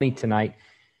tonight.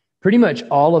 Pretty much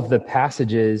all of the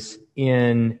passages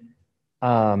in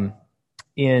the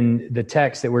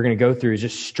text that we're going to go through is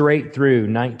just straight through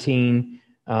 19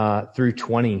 through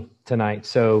 20 tonight.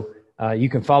 So you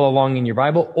can follow along in your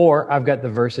Bible, or I've got the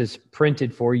verses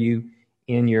printed for you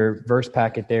in your verse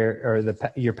packet there, or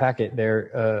your packet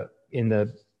there in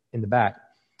the back.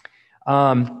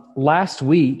 Last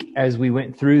week, as we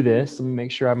went through this, let me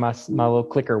make sure my little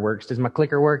clicker works. Does my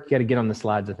clicker work? You got to get on the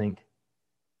slides, I think.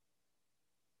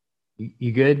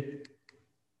 You good?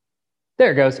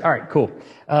 There it goes. All right, cool.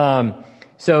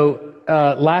 So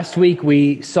last week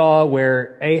we saw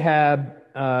where Ahab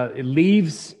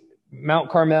leaves Mount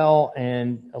Carmel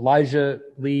and Elijah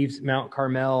leaves Mount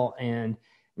Carmel, and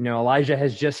Elijah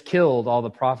has just killed all the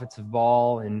prophets of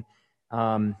Baal,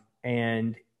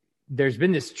 and there's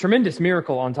been this tremendous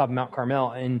miracle on top of Mount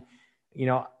Carmel, and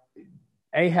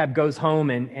Ahab goes home,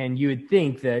 and you would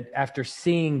think that after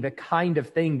seeing the kind of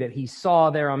thing that he saw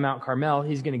there on Mount Carmel,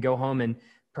 he's going to go home and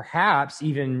perhaps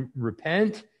even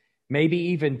repent, maybe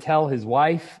even tell his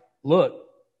wife, look,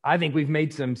 I think we've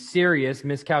made some serious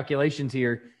miscalculations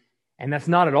here. And that's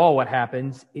not at all what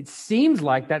happens. It seems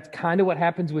like that's kind of what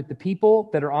happens with the people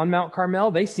that are on Mount Carmel.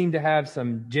 They seem to have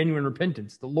some genuine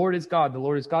repentance. The Lord is God,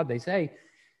 they say.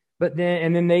 But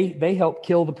then they help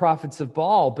kill the prophets of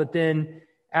Baal. But then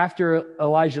after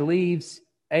Elijah leaves,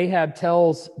 Ahab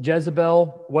tells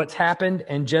Jezebel what's happened,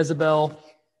 and Jezebel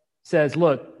says,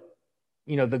 look,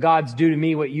 the gods do to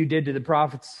me what you did to the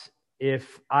prophets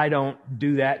if I don't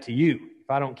do that to you, if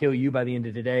I don't kill you by the end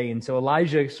of the day. And so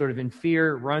Elijah, sort of in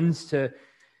fear, runs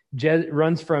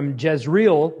from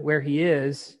Jezreel, where he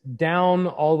is, down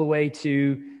all the way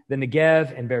to the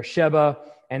Negev and Beersheba,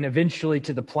 and eventually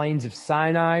to the plains of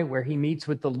Sinai, where he meets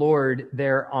with the Lord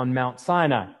there on Mount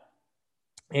Sinai.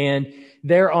 And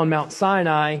there on Mount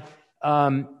Sinai,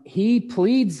 he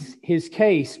pleads his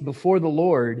case before the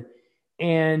Lord.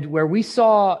 And where we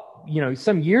saw,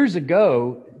 some years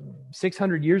ago,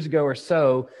 600 years ago or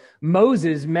so,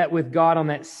 Moses met with God on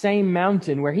that same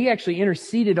mountain, where he actually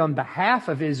interceded on behalf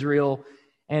of Israel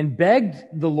and begged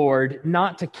the Lord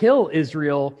not to kill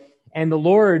Israel. And the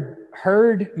Lord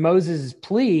heard Moses'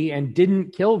 plea and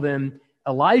didn't kill them.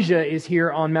 Elijah is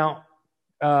here on Mount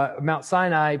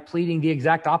Sinai pleading the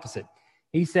exact opposite.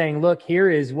 He's saying, look, here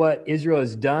is what Israel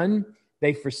has done.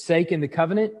 They've forsaken the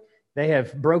covenant. They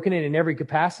have broken it in every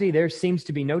capacity. There seems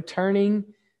to be no turning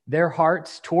their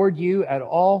hearts toward you at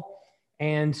all.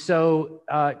 And so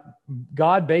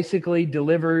God basically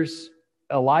delivers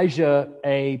Elijah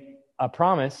a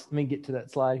promise. Let me get to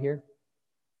that slide here,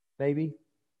 baby.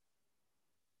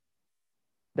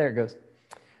 There it goes.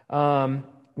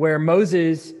 Where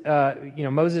Moses,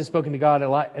 Moses has spoken to God.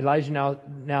 Elijah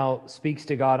now speaks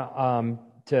to God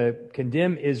to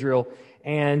condemn Israel,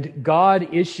 and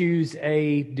God issues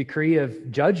a decree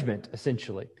of judgment,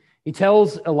 essentially. He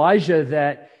tells Elijah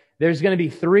that there's going to be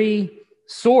 3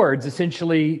 swords,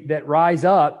 essentially, that rise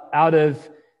up out of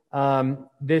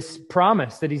this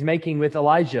promise that he's making with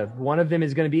Elijah. One of them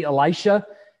is going to be Elisha,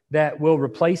 that will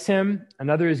replace him.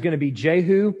 Another is going to be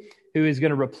Jehu, who is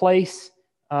going to replace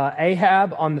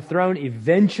Ahab on the throne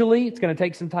eventually. It's going to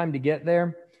take some time to get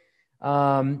there.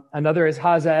 Another is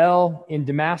Hazael in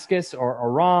Damascus, or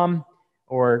Aram,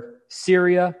 or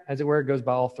Syria, as it were. It goes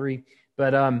by all 3.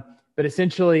 But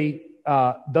essentially,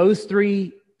 those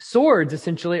 3 swords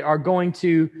essentially are going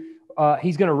to,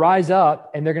 he's going to rise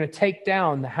up, and they're going to take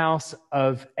down the house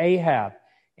of Ahab,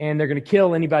 and they're going to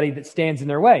kill anybody that stands in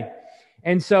their way.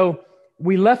 And so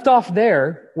we left off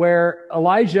there where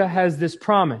Elijah has this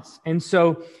promise. And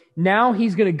so now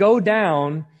he's going to go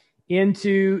down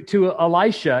to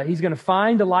Elisha. He's going to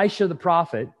find Elisha the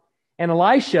prophet, and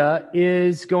Elisha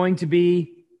is going to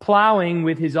be plowing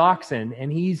with his oxen.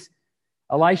 And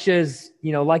Elisha is,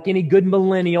 like any good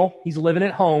millennial, he's living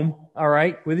at home, all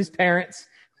right, with his parents.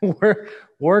 We're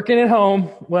working at home.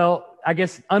 Well, I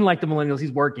guess unlike the millennials,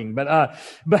 he's working, but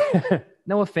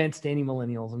no offense to any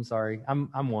millennials. I'm sorry.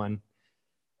 I'm one.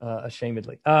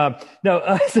 Ashamedly.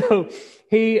 So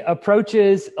he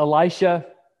approaches Elisha,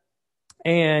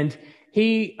 and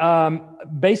he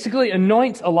basically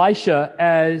anoints Elisha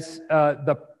as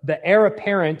the heir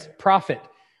apparent prophet.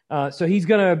 So he's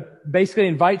going to basically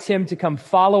invites him to come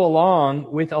follow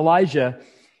along with Elijah.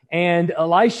 And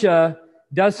Elisha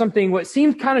does something, what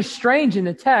seems kind of strange in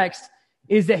the text,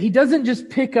 is that he doesn't just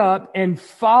pick up and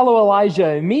follow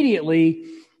Elijah immediately.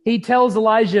 He tells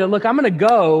Elijah, look, I'm going to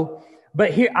go,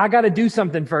 but here, I got to do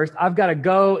something first. I've got to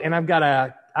go, and I got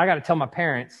to tell my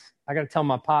parents. I got to tell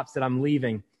my pops that I'm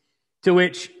leaving. To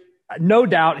which no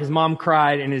doubt his mom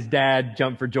cried and his dad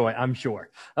jumped for joy, I'm sure.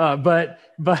 But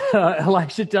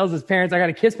Elisha tells his parents, I got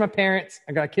to kiss my parents.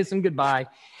 I got to kiss them goodbye.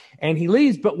 And he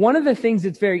leaves. But one of the things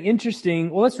that's very interesting,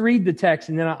 well, let's read the text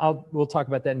and then we'll talk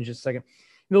about that in just a second.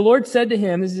 The Lord said to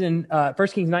him, this is in 1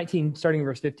 Kings 19, starting in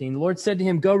verse 15. The Lord said to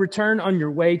him, go return on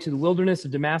your way to the wilderness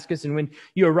of Damascus, and when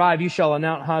you arrive, you shall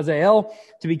anoint Hazael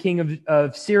to be king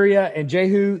of Syria, and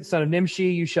Jehu, son of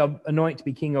Nimshi, you shall anoint to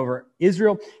be king over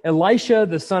Israel. Elisha,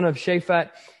 the son of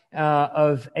Shaphat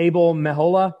of Abel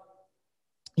Meholah,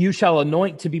 you shall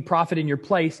anoint to be prophet in your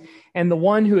place. And the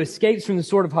one who escapes from the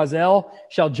sword of Hazael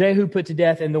shall Jehu put to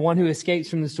death, and the one who escapes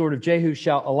from the sword of Jehu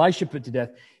shall Elisha put to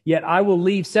death. Yet I will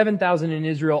leave 7,000 in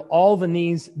Israel, all the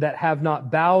knees that have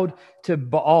not bowed to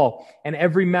Baal, and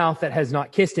every mouth that has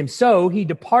not kissed him. So he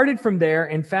departed from there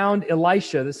and found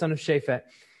Elisha, the son of Shaphat,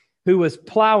 who was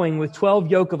plowing with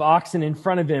 12 yoke of oxen in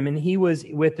front of him, and he was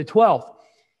with the 12th.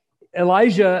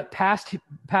 Elijah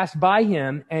passed by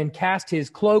him and cast his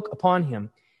cloak upon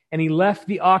him, and he left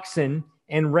the oxen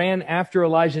and ran after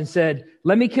Elijah and said,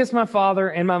 let me kiss my father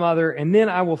and my mother, and then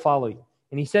I will follow you.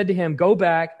 And he said to him, go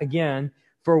back again,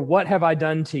 for what have I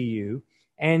done to you?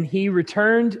 And he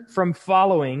returned from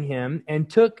following him and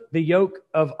took the yoke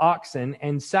of oxen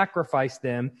and sacrificed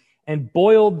them and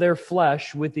boiled their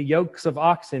flesh with the yokes of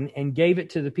oxen and gave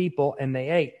it to the people, and they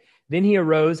ate. Then he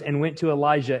arose and went to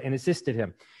Elijah and assisted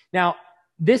him. Now,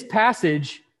 this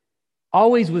passage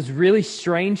always was really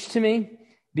strange to me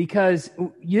because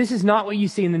this is not what you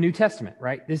see in the New Testament,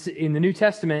 right? In the New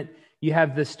Testament, you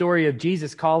have the story of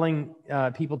Jesus calling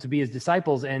people to be his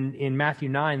disciples. And in Matthew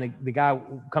 9, the guy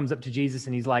comes up to Jesus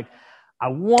and he's like, I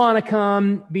want to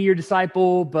come be your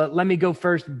disciple, but let me go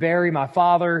first bury my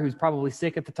father, who's probably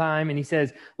sick at the time. And he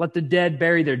says, let the dead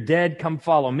bury their dead, come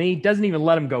follow me. Doesn't even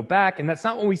let him go back. And that's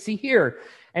not what we see here.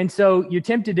 And so you're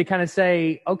tempted to kind of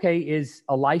say, okay, is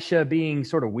Elisha being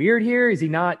sort of weird here? Is he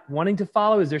not wanting to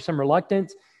follow? Is there some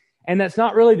reluctance? And that's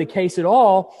not really the case at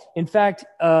all. In fact,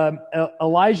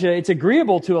 Elijah, it's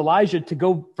agreeable to Elisha to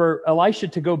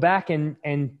go back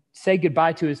and say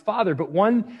goodbye to his father. But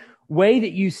one way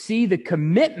that you see the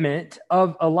commitment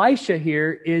of Elisha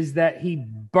here is that he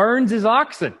burns his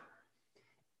oxen.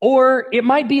 Or it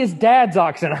might be his dad's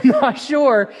oxen. I'm not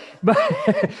sure, but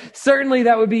certainly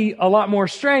that would be a lot more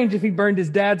strange if he burned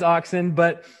his dad's oxen.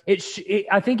 But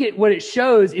I think what it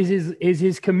shows is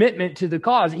his commitment to the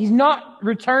cause. He's not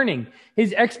returning.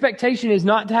 His expectation is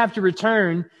not to have to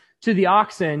return to the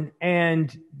oxen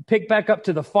and pick back up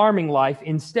to the farming life.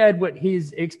 Instead, what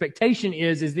his expectation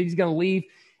is that he's going to leave,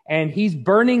 and he's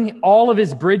burning all of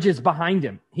his bridges behind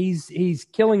him. He's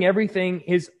killing everything.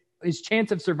 His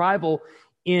chance of survival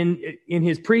in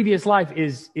his previous life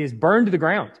is burned to the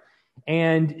ground.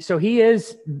 And so he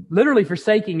is literally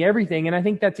forsaking everything. And I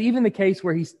think that's even the case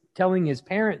where he's telling his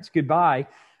parents goodbye.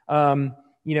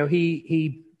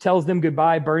 He tells them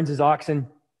goodbye, burns his oxen,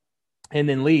 and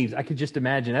then leaves. I could just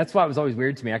imagine. That's why it was always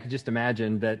weird to me. I could just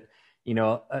imagine that,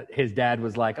 his dad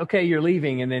was like, okay, you're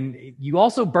leaving. And then you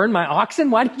also burned my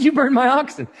oxen? Why did you burn my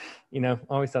oxen? I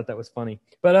always thought that was funny.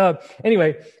 But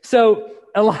anyway, so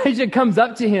Elijah comes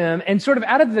up to him and sort of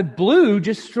out of the blue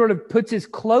just sort of puts his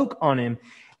cloak on him.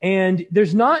 And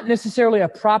there's not necessarily a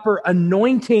proper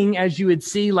anointing as you would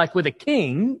see like with a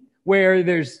king, where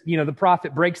there's, the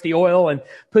prophet breaks the oil and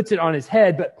puts it on his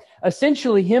head. But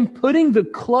essentially Elijah putting the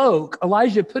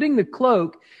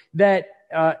cloak that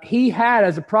he had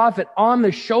as a prophet on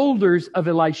the shoulders of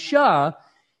Elisha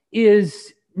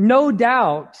is no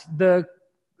doubt the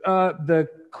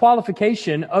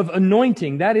qualification of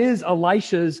anointing. That is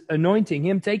Elisha's anointing,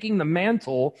 him taking the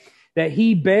mantle that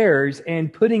he bears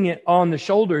and putting it on the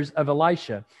shoulders of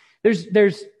Elisha.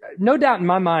 There's no doubt in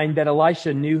my mind that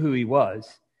Elisha knew who he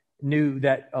was, knew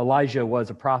that Elijah was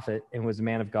a prophet and was a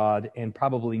man of God, and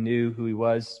probably knew who he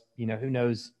was. Who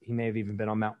knows? He may have even been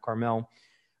on Mount Carmel.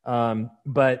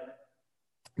 But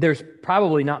there's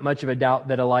probably not much of a doubt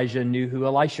that Elijah knew who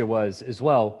Elisha was as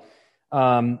well.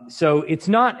 So it's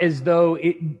not as though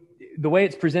the way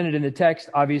it's presented in the text,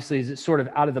 obviously, is it's sort of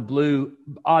out of the blue.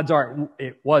 Odds are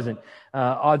it wasn't.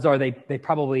 Odds are they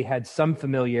probably had some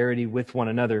familiarity with one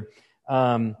another.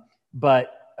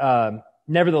 But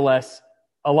nevertheless,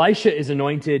 Elisha is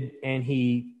anointed and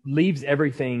he leaves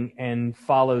everything and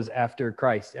follows after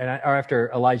Christ or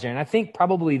after Elijah. And I think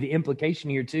probably the implication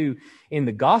here too in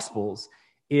the Gospels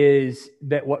is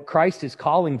that what Christ is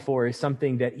calling for is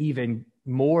something that even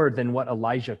more than what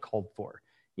Elijah called for.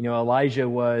 Elijah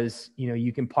was,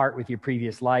 you can part with your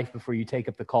previous life before you take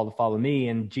up the call to follow me.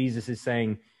 And Jesus is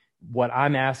saying, what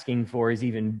I'm asking for is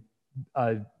even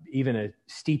a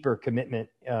steeper commitment,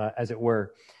 as it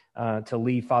were. to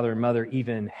leave father and mother,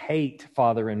 even hate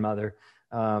father and mother,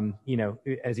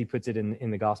 as he puts it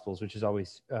in the Gospels, which is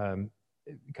always kind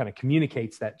of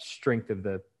communicates that strength of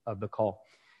the call.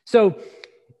 So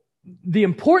the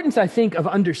importance, I think, of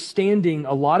understanding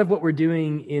a lot of what we're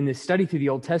doing in this study through the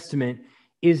Old Testament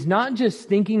is not just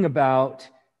thinking about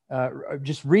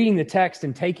just reading the text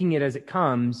and taking it as it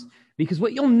comes, because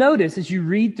what you'll notice as you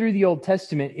read through the Old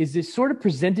Testament is this sort of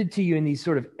presented to you in these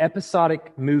sort of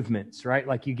episodic movements, right?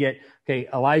 Like you get,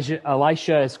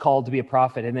 Elisha is called to be a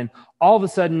prophet, and then all of a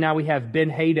sudden now we have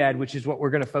Ben-Hadad, which is what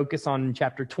we're going to focus on in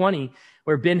chapter 20,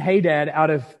 where Ben-Hadad out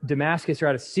of Damascus or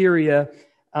out of Syria,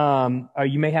 or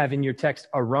you may have in your text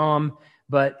Aram,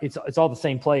 but it's all the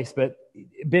same place. But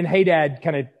Ben-Hadad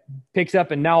kind of picks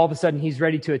up, and now all of a sudden he's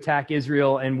ready to attack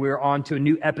Israel, and we're on to a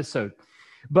new episode.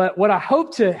 But what I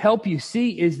hope to help you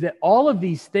see is that all of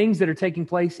these things that are taking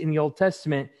place in the Old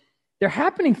Testament, they're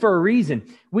happening for a reason.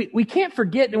 We can't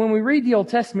forget that when we read the Old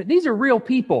Testament, these are real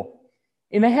people.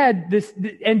 And they had this,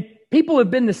 and people have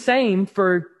been the same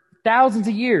for thousands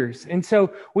of years. And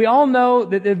so we all know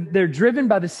that they're driven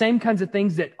by the same kinds of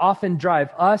things that often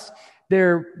drive us.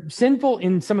 They're sinful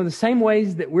in some of the same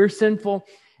ways that we're sinful.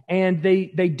 And they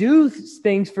do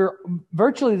things for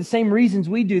virtually the same reasons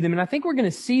we do them. And I think we're going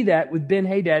to see that with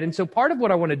Ben-Hadad. And so part of what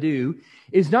I want to do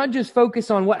is not just focus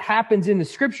on what happens in the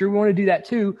scripture. We want to do that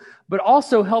too, but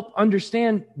also help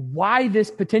understand why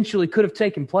this potentially could have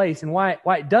taken place and why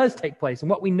it does take place and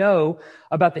what we know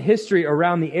about the history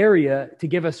around the area to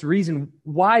give us reason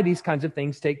why these kinds of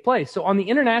things take place. So on the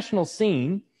international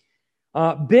scene,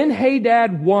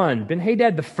 Ben-Hadad I,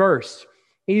 Ben-Hadad the first,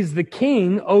 he's the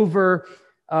king over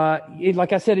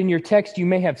like I said in your text, you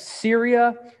may have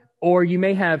Syria or you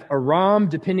may have Aram,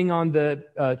 depending on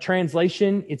the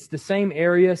translation. It's the same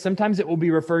area. Sometimes it will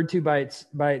be referred to by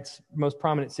its most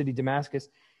prominent city, Damascus.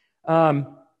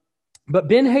 But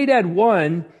Ben-Hadad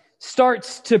I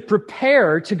starts to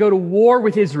prepare to go to war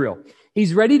with Israel.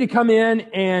 He's ready to come in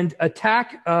and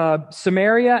attack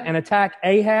Samaria and attack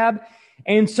Ahab.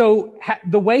 And so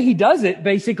the way he does it,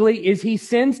 basically, is he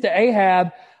sends to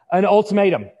Ahab an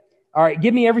ultimatum. All right,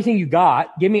 give me everything you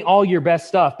got. Give me all your best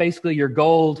stuff, basically your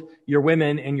gold, your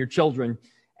women, and your children,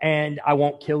 and I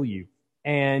won't kill you.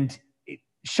 And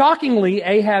shockingly,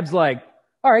 Ahab's like,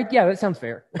 all right, yeah, that sounds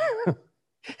fair.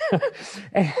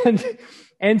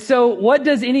 And so what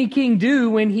does any king do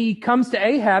when he comes to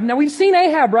Ahab? Now, we've seen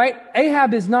Ahab, right?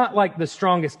 Ahab is not like the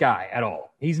strongest guy at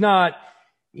all. He's not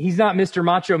Mr.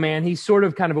 Macho Man. He's sort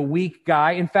of kind of a weak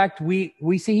guy. In fact, we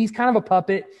see he's kind of a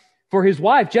puppet for his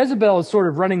wife. Jezebel is sort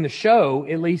of running the show,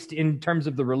 at least in terms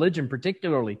of the religion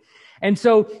particularly. And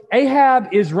so Ahab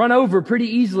is run over pretty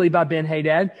easily by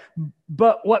Ben-Hadad.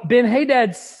 But what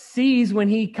Ben-Hadad sees when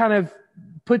he kind of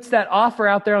puts that offer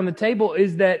out there on the table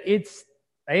is that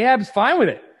Ahab's fine with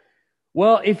it.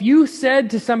 Well, if you said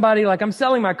to somebody like, I'm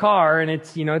selling my car and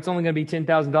it's only going to be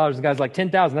 $10,000. The guy's like,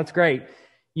 10,000, that's great.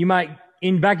 You might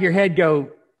in the back of your head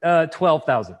go,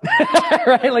 12,000,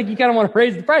 right? Like you kind of want to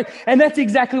raise the price. And that's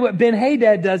exactly what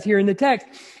Ben-Hadad does here in the text.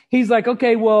 He's like,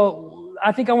 okay, well,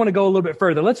 I think I want to go a little bit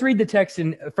further. Let's read the text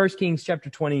in 1 Kings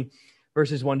chapter 20,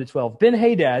 verses 1 to 12.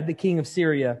 Ben-Hadad, the king of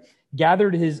Syria,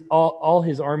 gathered all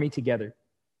his army together.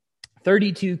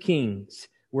 32 kings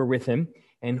were with him,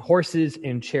 and horses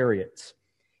and chariots.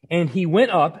 And he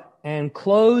went up and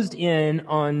closed in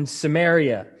on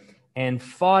Samaria and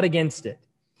fought against it.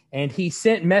 And he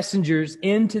sent messengers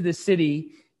into the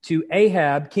city to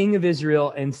Ahab, king of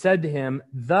Israel, and said to him,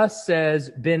 thus says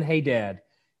Ben-Hadad,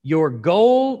 your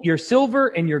gold, your silver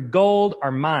and your gold are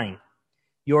mine.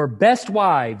 Your best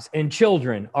wives and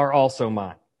children are also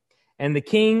mine. And the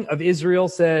king of Israel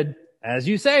said, as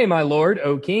you say, my lord,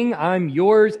 O king, I'm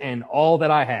yours and all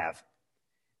that I have.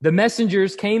 The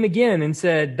messengers came again and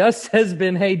said, thus says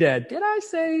Ben-Hadad, did I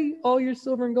say all your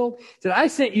silver and gold? He said, I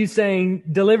sent you saying,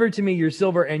 deliver to me your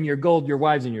silver and your gold, your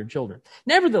wives and your children.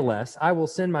 Nevertheless, I will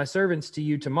send my servants to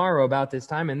you tomorrow about this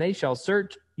time, and they shall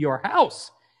search your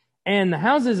house and the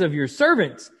houses of your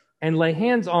servants and lay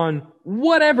hands on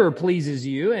whatever pleases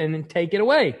you and take it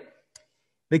away.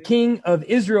 The king of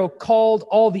Israel called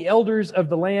all the elders of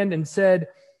the land and said,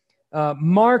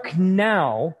 mark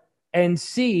now and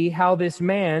see how this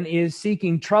man is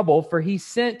seeking trouble, for he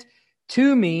sent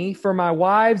to me for my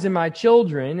wives and my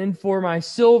children and for my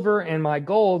silver and my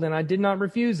gold, and I did not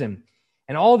refuse him.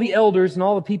 And all the elders and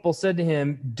all the people said to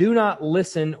him, do not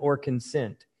listen or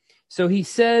consent. So he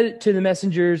said to the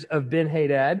messengers of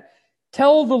Ben-Hadad,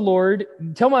 tell my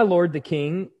lord the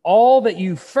king, all that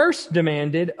you first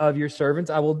demanded of your servants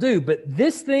I will do, but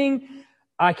this thing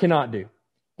I cannot do.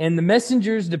 And the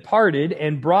messengers departed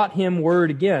and brought him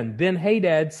word again.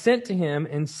 Ben-Hadad sent to him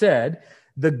and said,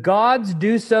 The gods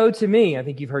do so to me. I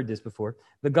think you've heard this before.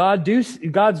 The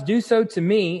gods do so to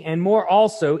me, and more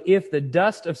also, if the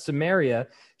dust of Samaria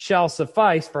shall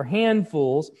suffice for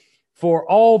handfuls for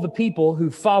all the people who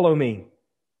follow me.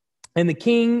 And the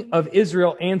king of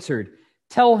Israel answered,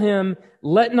 tell him,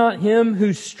 let not him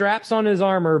who straps on his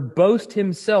armor boast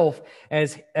himself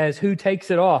as who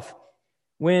takes it off.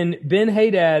 When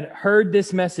Ben-Hadad heard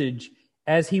this message,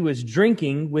 as he was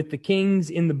drinking with the kings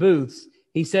in the booths,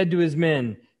 he said to his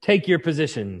men, take your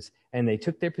positions. And they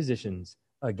took their positions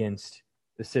against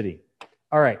the city.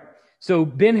 All right. So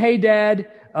Ben-Hadad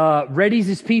readies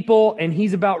his people, and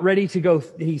he's about ready to go.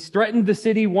 He's threatened the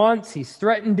city once. He's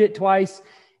threatened it twice.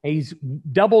 He's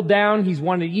doubled down. He's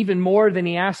wanted even more than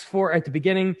he asked for at the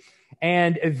beginning.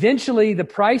 And eventually the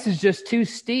price is just too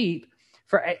steep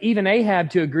for even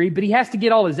Ahab to agree, but he has to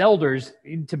get all his elders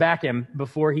to back him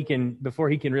before he can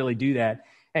really do that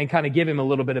and kind of give him a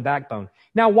little bit of backbone.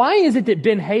 Now, why is it that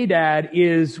Ben-Hadad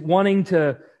is wanting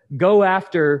to go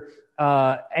after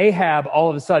Ahab all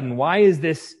of a sudden? Why is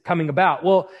this coming about?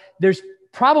 Well, there's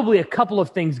probably a couple of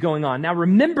things going on. Now,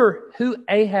 remember who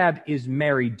Ahab is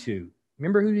married to.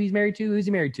 Remember who he's married to? Who's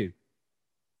he married to?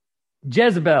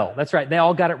 Jezebel. That's right. They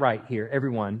all got it right here.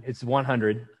 Everyone. It's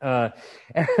 100.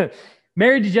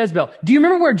 Married to Jezebel. Do you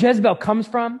remember where Jezebel comes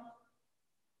from?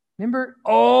 Remember?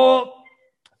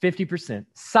 50%.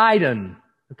 Sidon.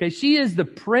 Okay, she is the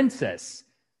princess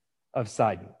of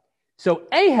Sidon. So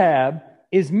Ahab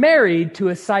is married to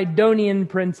a Sidonian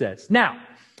princess. Now,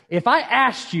 if I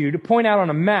asked you to point out on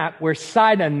a map where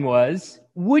Sidon was,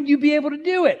 would you be able to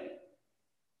do it?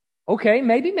 Okay,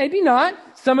 maybe not.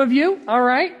 Some of you, all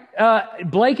right.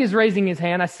 Blake is raising his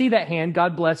hand. I see that hand.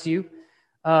 God bless you.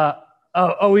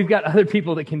 We've got other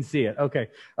people that can see it. Okay.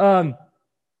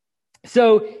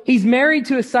 So he's married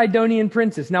to a Sidonian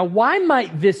princess. Now, why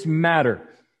might this matter?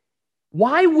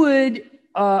 Why would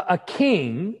a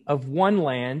king of one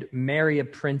land marry a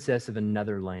princess of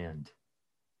another land?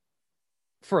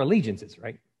 For allegiances,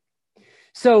 right?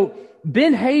 So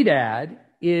Ben-Hadad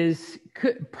is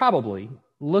probably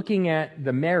looking at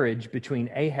the marriage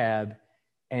between Ahab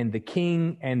and the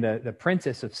king and the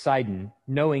princess of Sidon,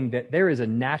 knowing that there is a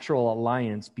natural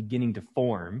alliance beginning to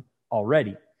form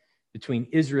already between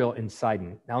Israel and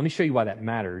Sidon. Now, let me show you why that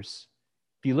matters.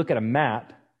 If you look at a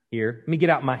map here, let me get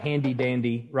out my handy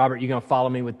dandy. Robert, you going to follow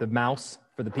me with the mouse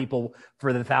for the people,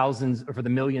 for the thousands, or for the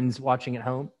millions watching at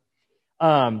home?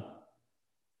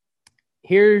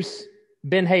 Here's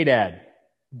Ben-Hadad,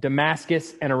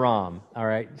 Damascus and Aram. All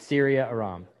right, Syria,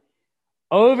 Aram.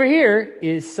 Over here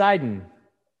is Sidon.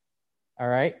 All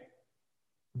right.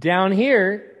 Down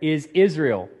here is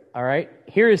Israel. All right.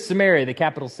 Here is Samaria, the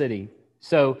capital city.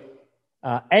 So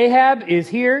Ahab is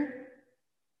here.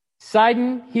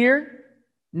 Sidon here.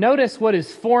 Notice what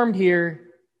is formed here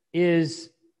is,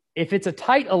 if it's a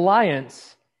tight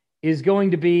alliance, is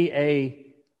going to be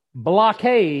a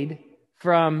blockade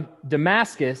from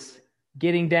Damascus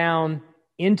getting down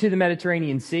into the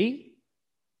Mediterranean Sea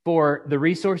for the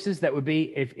resources that would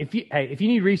be, if you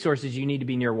need resources, you need to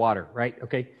be near water, right?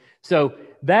 Okay. So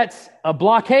that's a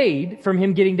blockade from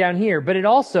him getting down here, but it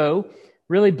also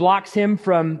really blocks him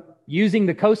from using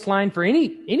the coastline for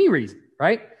any reason,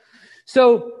 right?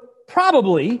 So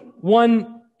probably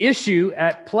one issue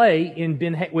at play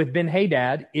with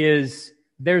Ben-Hadad is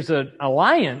there's an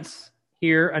alliance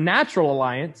here, a natural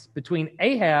alliance between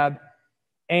Ahab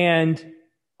and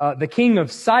the king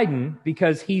of Sidon,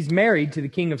 because he's married to the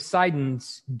king of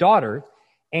Sidon's daughter,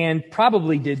 and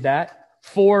probably did that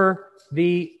for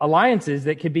the alliances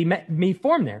that could be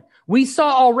formed there. We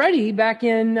saw already back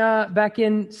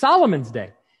in Solomon's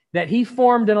day that he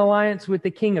formed an alliance with the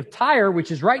king of Tyre,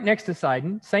 which is right next to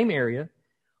Sidon, same area,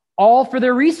 all for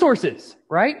their resources,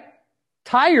 right?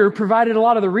 Tyre provided a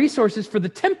lot of the resources for the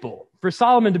temple, for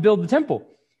Solomon to build the temple.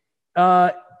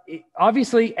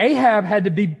 Obviously, Ahab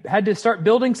had to start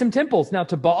building some temples. Now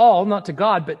to Baal, not to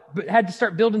God, but had to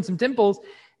start building some temples,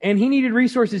 and he needed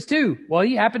resources too. Well,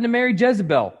 he happened to marry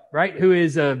Jezebel, right? Who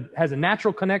has a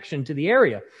natural connection to the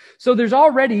area. So there's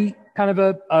already kind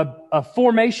of a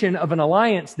formation of an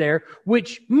alliance there,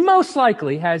 which most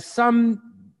likely has some,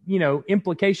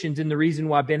 implications in the reason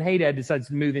why Ben-Hadad decides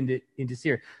to move into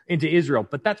Israel.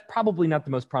 But that's probably not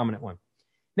the most prominent one.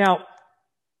 Now,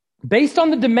 based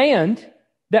on the demand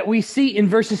that we see in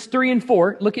verses 3 and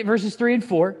 4, look at verses 3 and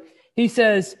 4. He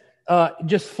says,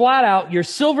 just flat out, your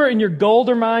silver and your gold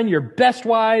are mine, your best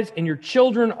wives and your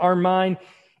children are mine.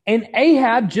 And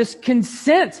Ahab just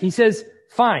consents. He says,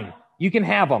 fine, you can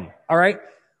have them. All right.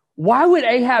 Why would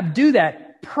Ahab do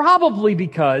that? Probably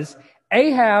because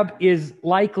Ahab is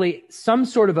likely some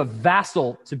sort of a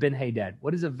vassal to Ben-Hadad.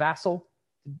 What is a vassal?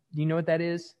 you know what that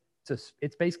is?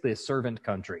 It's basically a servant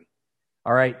country.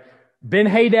 All right.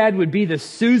 Ben-Hadad would be the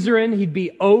suzerain. He'd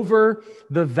be over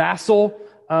the vassal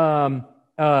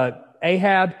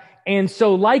Ahab. And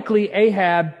so likely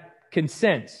Ahab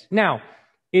consents. Now,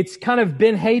 it's kind of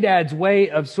Ben-Hadad's way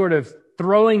of sort of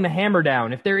throwing the hammer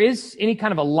down. If there is any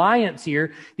kind of alliance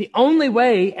here, the only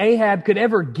way Ahab could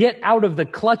ever get out of the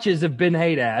clutches of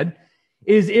Ben-Hadad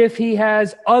is if he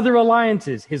has other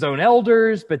alliances, his own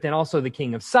elders, but then also the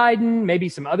king of Sidon, maybe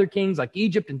some other kings like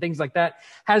Egypt and things like that,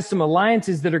 has some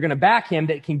alliances that are going to back him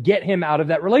that can get him out of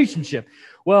that relationship.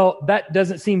 Well, that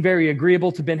doesn't seem very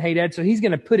agreeable to Ben-Hadad, so he's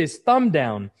going to put his thumb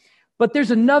down. But there's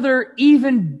another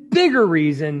even bigger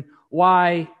reason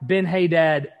why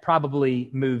Ben-Hadad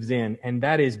probably moves in, and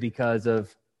that is because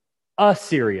of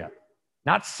Assyria.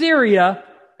 Not Syria,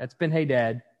 that's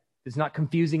Ben-Hadad. It's not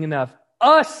confusing enough.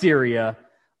 Assyria,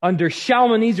 under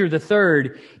Shalmaneser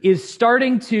III, is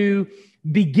starting to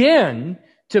begin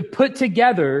to put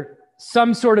together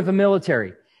some sort of a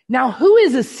military. Now, who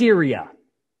is Assyria?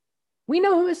 We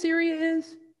know who Assyria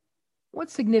is. What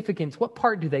significance, what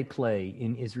part do they play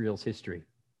in Israel's history?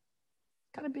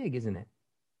 Kind of big, isn't it?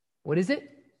 What is it?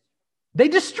 They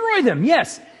destroy them,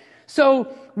 yes.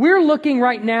 So we're looking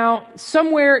right now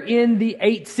somewhere in the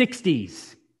 860s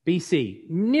BC,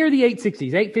 near the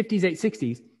 860s, 850s,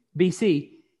 860s BC.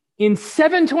 In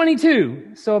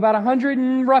 722, so about 100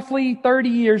 and roughly 30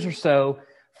 years or so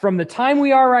from the time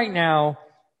we are right now,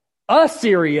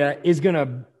 Assyria is going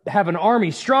to have an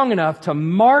army strong enough to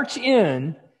march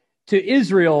in to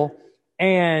Israel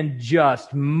and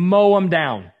just mow them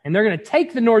down. And they're going to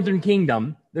take the northern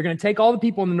kingdom. They're going to take all the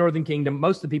people in the northern kingdom,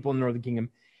 most of the people in the northern kingdom,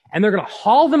 and they're going to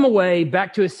haul them away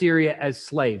back to Assyria as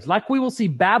slaves, like we will see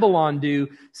Babylon do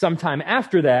sometime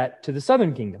after that to the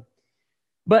southern kingdom.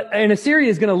 And Assyria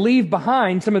is going to leave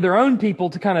behind some of their own people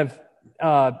to kind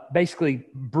of basically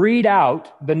breed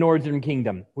out the northern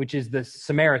kingdom, which is the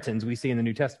Samaritans we see in the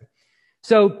New Testament.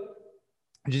 So,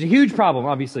 which is a huge problem,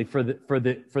 obviously, for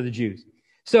the Jews.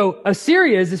 So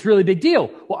Assyria is this really big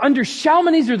deal. Well, under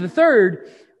Shalmaneser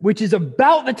III, which is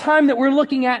about the time that we're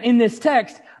looking at in this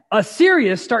text,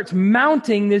 Assyria starts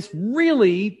mounting this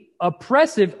really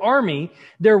oppressive army.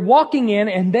 They're walking in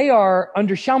and they are,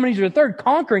 under Shalmaneser III,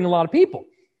 conquering a lot of people.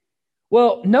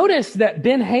 Well, notice that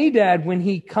Ben-Hadad, when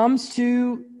he comes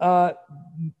to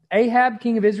Ahab,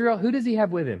 king of Israel, who does he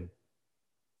have with him?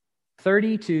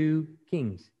 32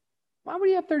 kings. Why would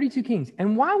he have 32 kings?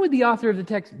 And why would the author of the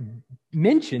text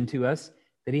mention to us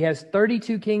that he has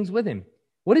 32 kings with him?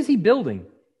 What is he building?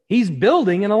 He's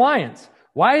building an alliance.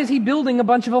 Why is he building a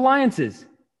bunch of alliances?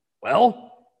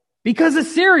 Well, because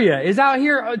Assyria is out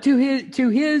here to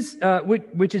his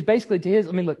which is basically to his.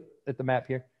 Let me look at the map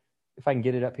here, if I can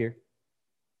get it up here.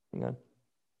 Hang on.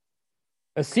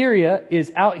 Assyria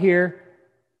is out here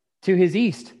to his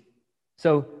east.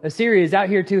 So Assyria is out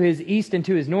here to his east and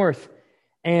to his north,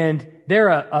 and they're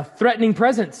a threatening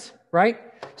presence, right?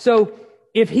 So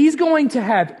if he's going to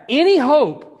have any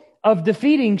hope of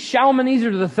defeating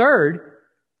Shalmaneser III,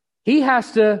 he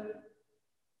has to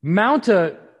mount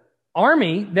an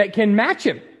army that can match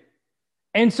him.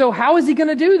 And so how is he going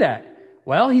to do that?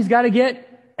 Well, he's got to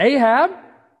get Ahab.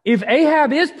 If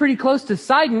Ahab is pretty close to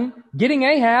Sidon, getting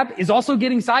Ahab is also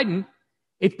getting Sidon.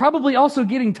 It's probably also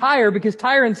getting Tyre, because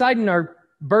Tyre and Sidon are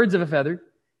birds of a feather.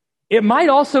 It might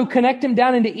also connect him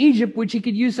down into Egypt, which he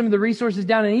could use some of the resources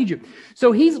down in Egypt.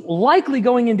 So he's likely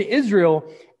going into Israel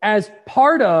as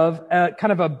part of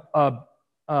kind of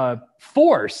a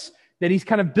force that he's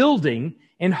kind of building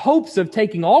in hopes of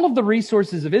taking all of the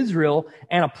resources of Israel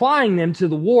and applying them to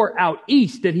the war out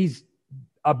east that he's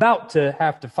about to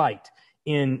have to fight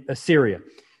in Assyria.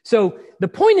 So the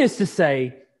point is to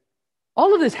say,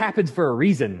 all of this happens for a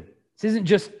reason. This isn't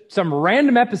just some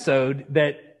random episode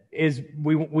that is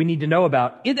we need to know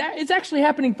about. It's actually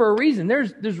happening for a reason.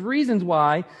 There's reasons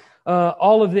why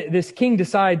all of this king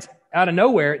decides out of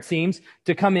nowhere, it seems,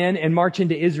 to come in and march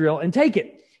into Israel and take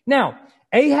it. Now,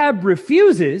 Ahab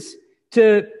refuses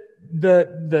to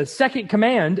the second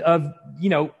command of,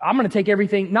 I'm going to take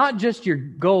everything, not just your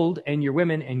gold and your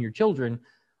women and your children.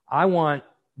 I want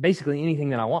basically anything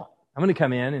that I want. I'm going to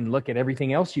come in and look at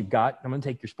everything else you've got. I'm going to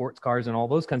take your sports cars and all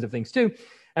those kinds of things too,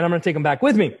 and I'm going to take them back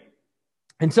with me.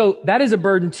 And so that is a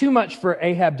burden too much for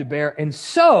Ahab to bear. And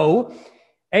so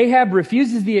Ahab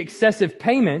refuses the excessive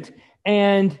payment,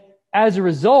 and as a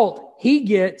result, he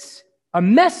gets a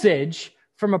message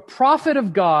from a prophet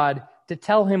of God to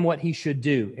tell him what he should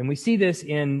do. And we see this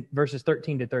in verses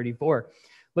 13 to 34.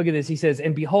 Look at this. He says,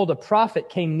 and behold, a prophet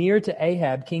came near to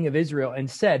Ahab, king of Israel, and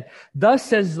said, thus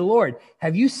says the Lord,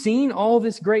 have you seen all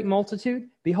this great multitude?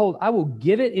 Behold, I will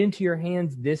give it into your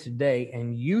hands this day,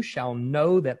 and you shall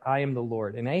know that I am the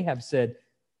Lord. And Ahab said,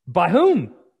 by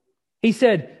whom? He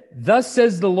said, thus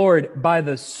says the Lord, by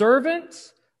the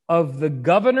servants of the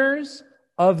governors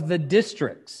of the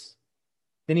districts.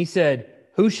 Then he said,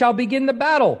 who shall begin the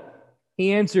battle?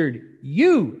 He answered,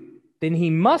 you. Then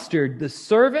he mustered the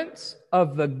servants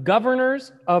of the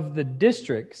governors of the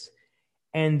districts,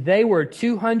 and they were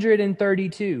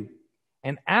 232.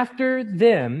 And after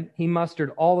them, he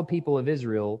mustered all the people of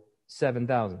Israel,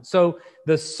 7,000. So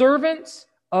the servants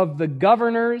of the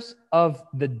governors of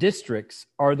the districts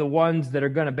are the ones that are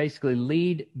going to basically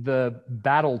lead the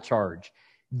battle charge.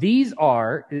 These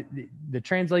are, the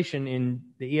translation in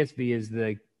the ESV is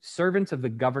the servants of the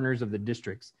governors of the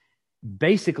districts.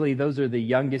 Basically, those are the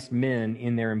youngest men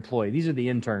in their employ. These are the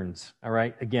interns, all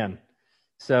right, again.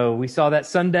 So we saw that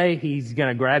Sunday, he's going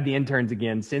to grab the interns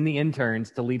again, send the interns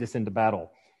to lead us into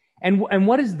battle. And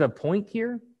what is the point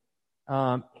here?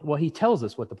 Well, he tells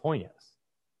us what the point is.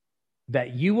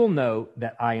 That you will know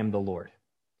that I am the Lord.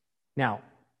 Now,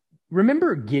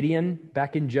 remember Gideon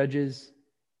back in Judges?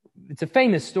 It's a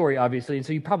famous story, obviously, and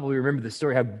so you probably remember the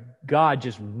story how God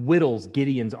just whittles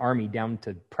Gideon's army down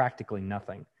to practically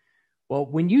nothing. Well,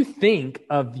 when you think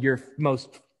of your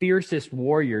most fiercest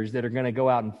warriors that are going to go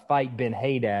out and fight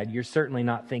Ben-Hadad, you're certainly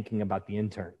not thinking about the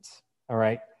interns, all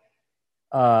right?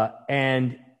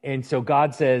 And so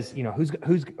God says, you know,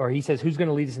 he says, who's going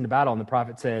to lead us into battle? And the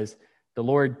prophet says, the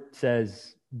Lord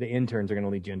says the interns are going to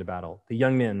lead you into battle. The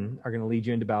young men are going to lead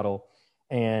you into battle,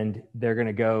 and they're going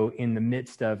to go in the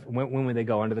midst of, when would they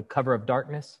go? Under the cover of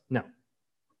darkness? No.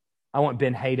 I want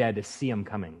Ben-Hadad to see them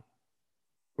coming.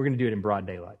 We're going to do it in broad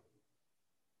daylight.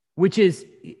 Which is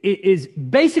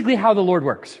basically how the Lord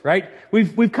works, right?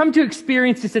 We've come to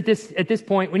experience this at this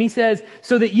point when he says,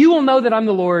 so that you will know that I'm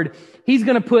the Lord, he's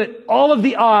going to put all of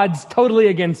the odds totally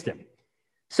against him.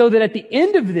 So that at the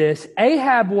end of this,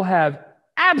 Ahab will have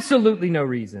absolutely no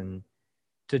reason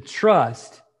to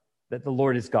trust that the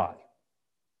Lord is God.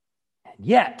 And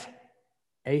yet,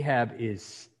 Ahab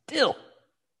is still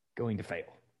going to fail.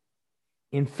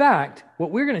 In fact,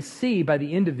 what we're going to see by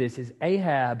the end of this is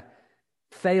Ahab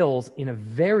fails in a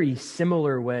very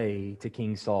similar way to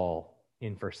King Saul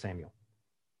in 1 Samuel,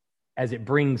 as it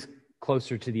brings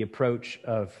closer to the approach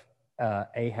of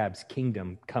Ahab's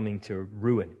kingdom coming to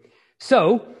ruin.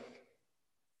 So,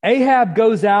 Ahab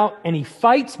goes out and he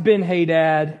fights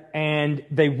Ben-Hadad, and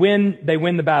they win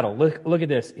the battle. Look at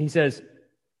this. He says,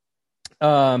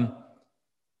 and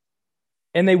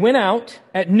they went out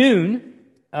at noon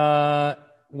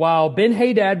while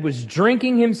Ben-Hadad was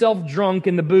drinking himself drunk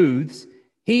in the booths,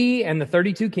 he and the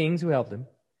 32 kings who helped him.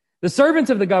 The servants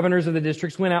of the governors of the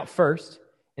districts went out first,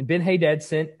 and Ben-Hadad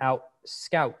sent out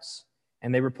scouts,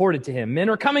 and they reported to him, men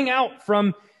are coming out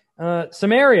from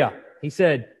Samaria. He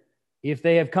said, if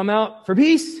they have come out for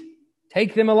peace,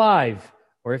 take them alive.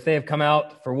 Or if they have come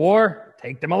out for war,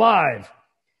 take them alive.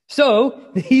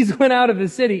 So these went out of the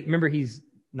city. Remember, he's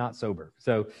not sober.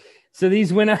 So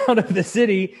these went out of the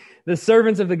city, the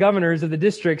servants of the governors of the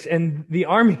districts and the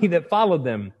army that followed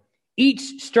them.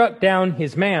 Each struck down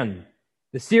his man.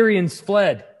 The Syrians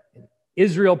fled.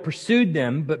 Israel pursued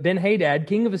them, but Ben-Hadad,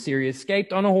 king of Assyria,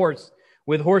 escaped on a horse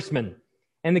with horsemen.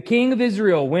 And the king of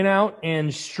Israel went out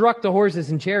and struck the horses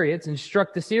and chariots and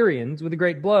struck the Syrians with a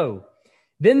great blow.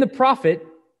 Then the prophet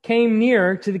came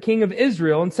near to the king of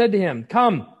Israel and said to him,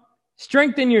 come,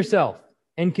 strengthen yourself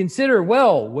and consider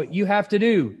well what you have to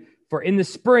do. For in the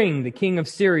spring, the king of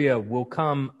Syria will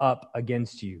come up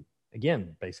against you.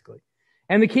 Again, basically.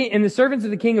 And the servants of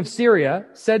the king of Syria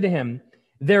said to him,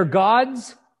 their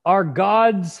gods are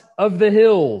gods of the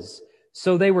hills.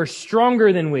 So they were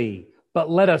stronger than we. But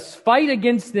let us fight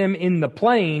against them in the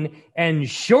plain, and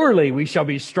surely we shall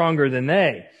be stronger than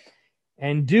they.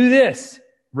 And do this,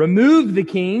 remove the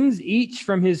kings, each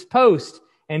from his post,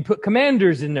 and put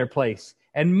commanders in their place,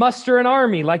 and muster an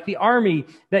army like the army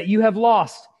that you have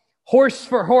lost, horse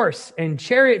for horse, and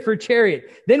chariot for chariot.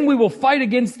 Then we will fight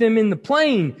against them in the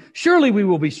plain. Surely we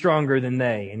will be stronger than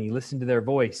they. And he listened to their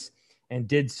voice and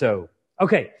did so.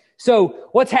 Okay, so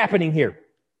what's happening here?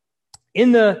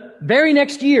 In the very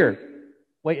next year,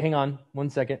 wait, hang on 1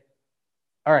 second.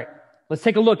 All right, let's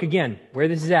take a look again where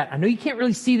this is at. I know you can't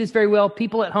really see this very well.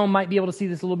 People at home might be able to see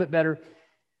this a little bit better.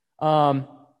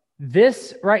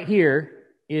 This right here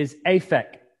is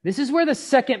Aphek. This is where the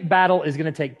second battle is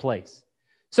going to take place.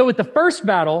 So with the first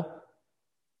battle,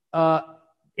 Ahab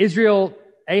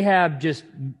just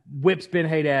whips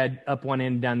Ben-Hadad up one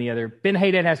end, down the other.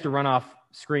 Ben-Hadad has to run off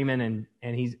screaming,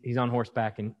 and he's on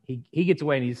horseback, and he gets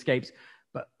away and he escapes,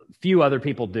 but few other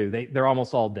people do. They're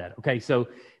almost all dead. Okay, so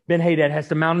Ben-Hadad has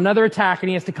to mount another attack, and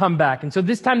he has to come back. And so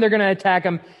this time they're going to attack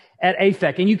him at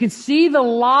Aphek. And you can see the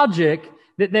logic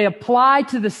that they apply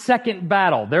to the second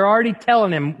battle. They're already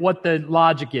telling him what the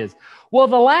logic is. Well,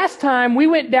 the last time we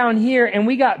went down here and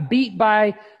we got beat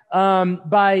by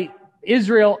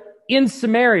Israel in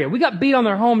Samaria. We got beat on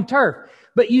their home turf.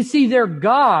 But you see, their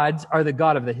gods are the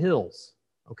God of the hills.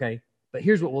 Okay? But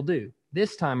here's what we'll do.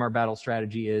 This time our battle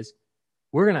strategy is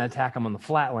we're going to attack them on the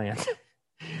flatlands.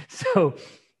 So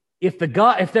if their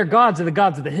gods are the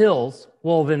gods of the hills,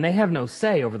 well, then they have no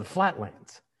say over the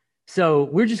flatlands. So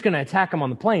we're just going to attack them on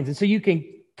the plains. And so you can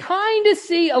kind of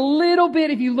see a little bit,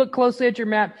 if you look closely at your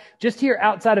map, just here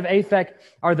outside of Aphek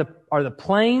are the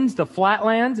plains, the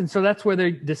flatlands. And so that's where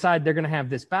they decide they're going to have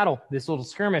this battle, this little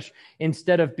skirmish,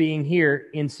 instead of being here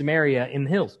in Samaria in the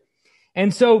hills.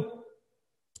 And so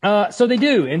they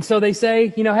do. And so they say,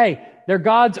 hey, their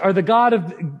gods are the God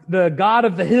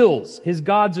of the hills. His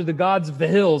gods are the gods of the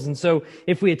hills. And so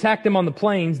if we attack them on the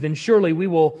plains, then surely we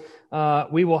will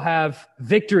have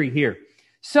victory here.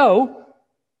 So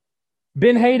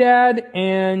Ben-Hadad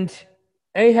and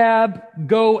Ahab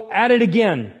go at it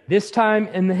again, this time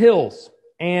in the hills.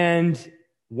 And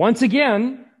once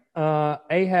again,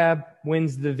 Ahab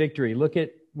wins the victory. Look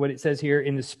at what it says here.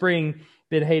 In the spring,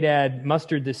 Ben-Hadad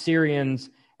mustered the Syrians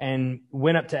and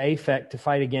went up to Aphek to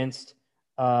fight against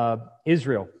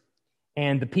Israel.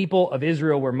 And the people of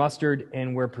Israel were mustered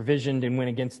and were provisioned and went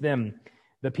against them.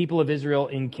 The people of Israel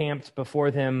encamped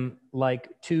before them like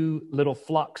two little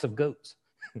flocks of goats.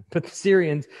 But the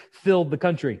Syrians filled the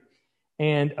country.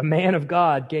 And a man of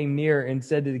God came near and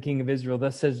said to the king of Israel,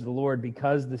 "Thus says the Lord,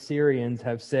 because the Syrians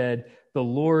have said, the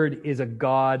Lord is a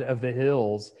God of the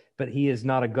hills, but he is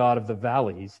not a God of the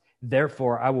valleys.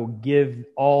 Therefore, I will give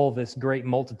all this great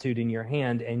multitude in your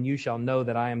hand, and you shall know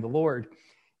that I am the Lord."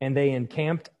 And they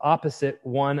encamped opposite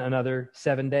one another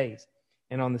 7 days.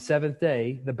 And on the seventh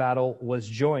day, the battle was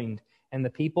joined. And the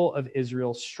people of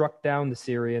Israel struck down the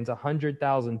Syrians,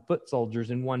 100,000 foot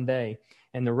soldiers in 1 day.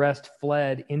 And the rest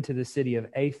fled into the city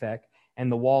of Aphek. And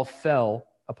the wall fell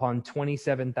upon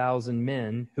 27,000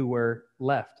 men who were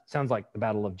left. Sounds like the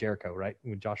battle of Jericho, right?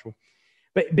 With Joshua.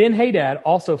 But Ben-Hadad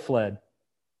also fled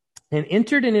and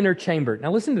entered an inner chamber.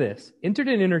 Now listen to this. Entered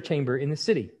an inner chamber in the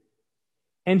city.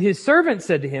 And his servant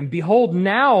said to him, "Behold,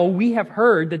 now we have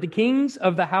heard that the kings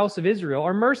of the house of Israel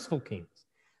are merciful kings.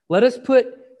 Let us put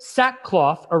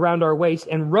sackcloth around our waist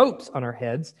and ropes on our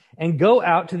heads and go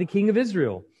out to the king of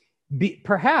Israel.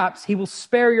 Perhaps he will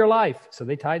spare your life." So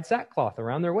they tied sackcloth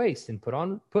around their waist and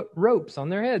put ropes on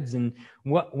their heads and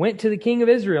went to the king of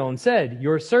Israel and said,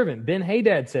 "Your servant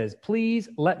Ben-Hadad says, please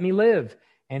let me live."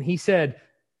 And he said,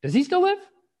 "Does he still live?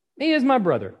 He is my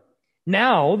brother."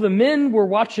 Now the men were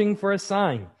watching for a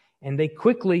sign, and they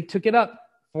quickly took it up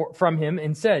from him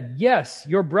and said, "Yes,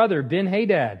 your brother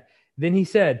Ben-Hadad." Then he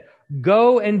said,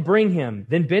 "Go and bring him."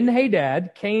 Then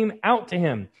Ben-Hadad came out to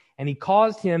him, and he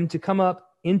caused him to come up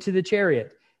into the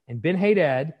chariot. And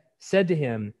Ben-Hadad said to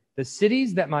him, "The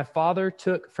cities that my father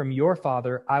took from your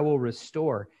father I will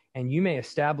restore, and you may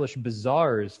establish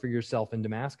bazaars for yourself in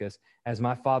Damascus, as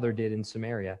my father did in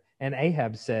Samaria." And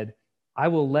Ahab said, "I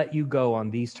will let you go on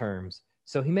these terms."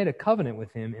 So he made a covenant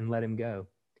with him and let him go.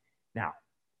 Now,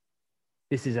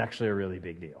 this is actually a really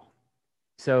big deal.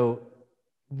 So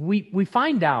we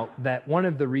find out that one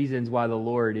of the reasons why the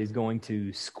Lord is going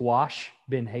to squash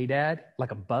Ben-Hadad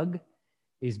like a bug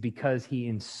is because he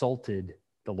insulted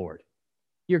the Lord.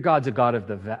 Your God's a God of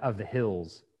the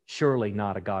hills, surely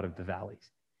not a God of the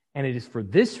valleys. And it is for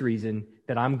this reason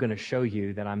that I'm going to show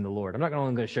you that I'm the Lord. I'm not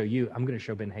only going to show you, I'm going to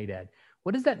show Ben-Hadad.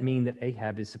 What does that mean that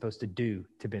Ahab is supposed to do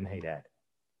to Ben-Hadad?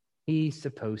 He's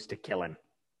supposed to kill him.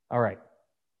 All right,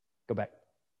 go back.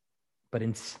 But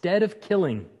instead of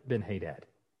killing Ben-Hadad,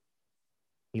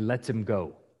 he lets him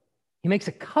go. He makes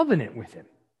a covenant with him.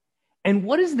 And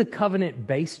what is the covenant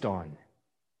based on?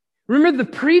 Remember,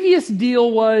 the previous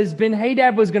deal was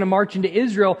Ben-Hadad was going to march into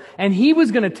Israel, and he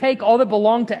was going to take all that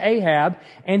belonged to Ahab,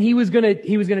 and he was going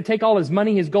to take all his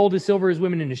money, his gold, his silver, his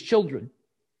women, and his children.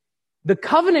 The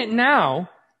covenant now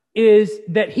is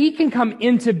that he can come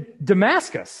into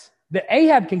Damascus, that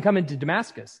Ahab can come into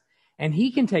Damascus, and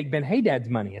he can take Ben-Hadad's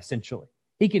money, essentially.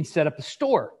 He can set up a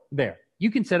store there.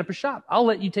 You can set up a shop. I'll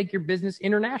let you take your business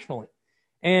internationally.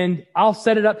 And I'll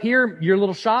set it up here, your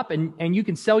little shop, and you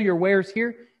can sell your wares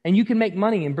here, and you can make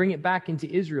money and bring it back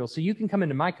into Israel. So you can come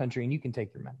into my country and you can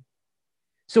take your money.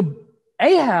 So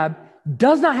Ahab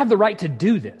does not have the right to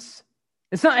do this.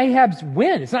 It's not Ahab's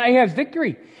win. It's not Ahab's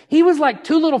victory. He was like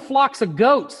two little flocks of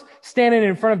goats standing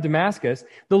in front of Damascus.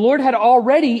 The Lord had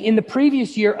already in the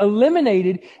previous year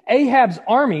eliminated Ahab's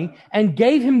army and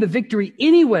gave him the victory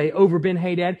anyway over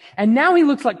Ben-Hadad. And now he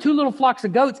looks like two little flocks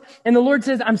of goats. And the Lord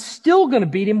says, I'm still going to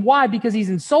beat him. Why? Because he's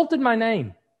insulted my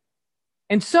name.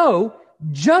 And so,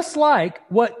 just like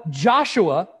what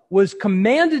Joshua was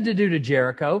commanded to do to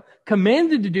Jericho,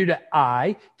 commanded to do to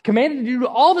Ai, commanded to do to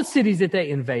all the cities that they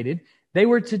invaded, they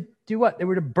were to do what? They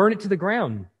were to burn it to the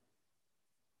ground.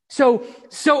 So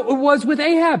it was with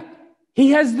Ahab.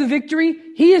 He has the victory.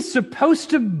 He is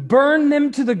supposed to burn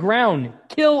them to the ground,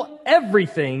 kill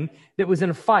everything that was in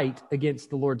a fight against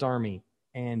the Lord's army.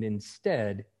 And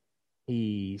instead,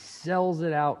 he sells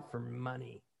it out for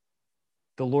money.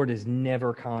 The Lord is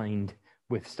never kind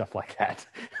with stuff like that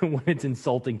when it's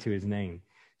insulting to his name.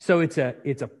 So it's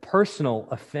a personal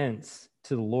offense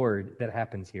to the Lord that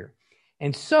happens here.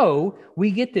 And so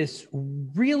we get this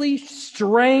really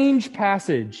strange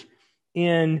passage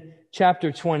in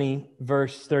chapter 20,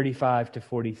 verse 35 to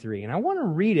 43. And I want to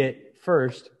read it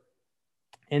first,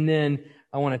 and then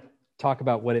I want to talk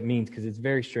about what it means, because it's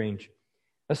very strange.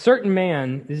 A certain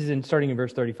man, this is starting in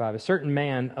verse 35, a certain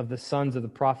man of the sons of the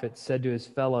prophets said to his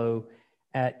fellow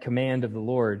at command of the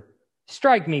Lord,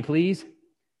 "Strike me, please."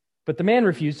 But the man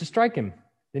refused to strike him.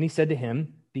 Then he said to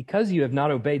him, "Because you have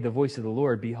not obeyed the voice of the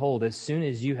Lord, behold, as soon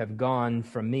as you have gone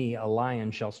from me, a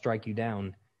lion shall strike you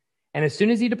down." And as soon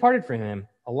as he departed from him,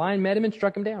 a lion met him and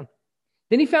struck him down.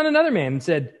 Then he found another man and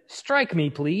said, "Strike me,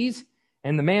 please."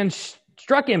 And the man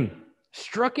struck him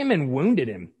and wounded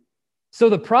him. So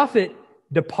the prophet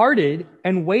departed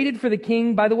and waited for the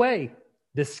king by the way,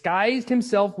 disguising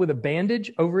himself with a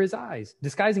bandage over his eyes.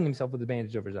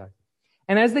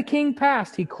 And as the king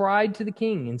passed, he cried to the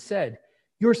king and said,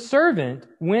 "Your servant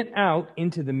went out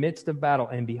into the midst of battle,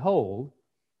 and behold,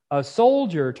 a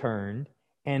soldier turned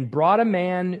and brought a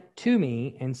man to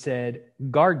me and said,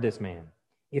 'Guard this man.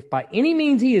 If by any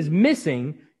means he is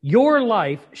missing, your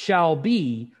life shall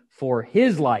be for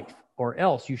his life, or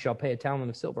else you shall pay a talent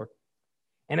of silver.'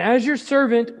 And as your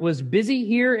servant was busy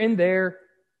here and there,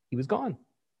 he was gone.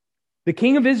 The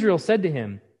king of Israel said to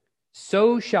him,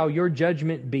 'So shall your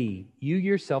judgment be. You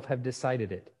yourself have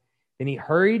decided it.' Then he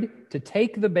hurried to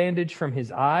take the bandage from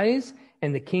his eyes,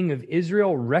 and the king of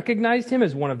Israel recognized him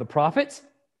as one of the prophets.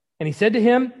 And he said to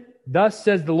him, 'Thus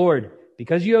says the Lord,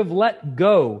 because you have let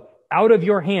go out of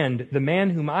your hand the man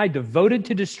whom I devoted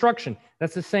to destruction.'"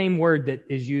 That's the same word that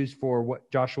is used for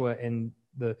what Joshua and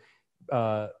the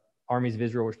armies of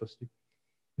Israel were supposed to do.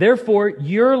 "Therefore,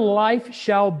 your life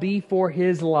shall be for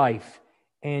his life,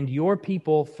 and your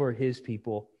people for his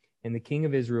people." And the king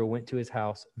of Israel went to his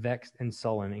house, vexed and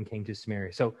sullen, and came to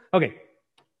Samaria. So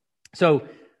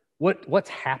what's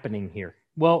happening here?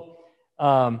 Well,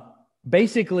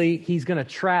 basically, he's going to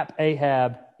trap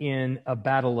Ahab in a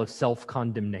battle of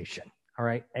self-condemnation. All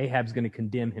right? Ahab's going to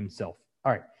condemn himself.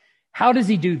 All right. How does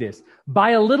he do this?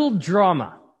 By a little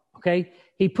drama. Okay?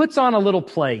 He puts on a little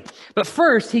play. But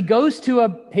first,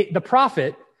 the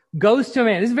prophet goes to a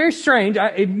man. This is very strange.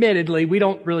 Admittedly, we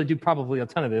don't really do probably a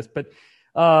ton of this, but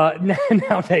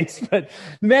nowadays. But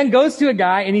the man goes to a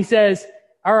guy and he says,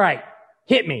 "All right,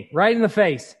 hit me right in the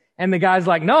face." And the guy's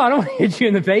like, "No, I don't want to hit you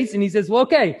in the face." And he says, "Well,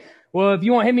 okay. Well, if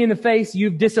you won't hit me in the face,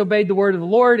 you've disobeyed the word of the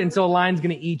Lord, and so a lion's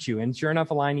going to eat you." And sure enough,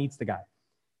 a lion eats the guy.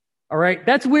 All right,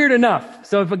 that's weird enough.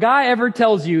 So if a guy ever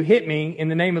tells you, "Hit me in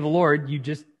the name of the Lord,"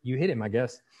 you hit him, I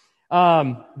guess.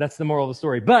 That's the moral of the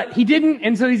story. But he didn't,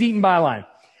 and so he's eaten by a lion.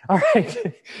 All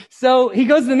right. So he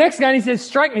goes to the next guy and he says,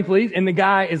 "Strike me, please." And the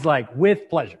guy is like, "With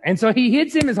pleasure." And so he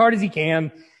hits him as hard as he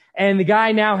can. And the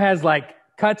guy now has like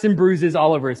cuts and bruises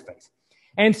all over his face.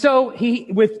 And so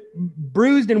with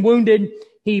bruised and wounded,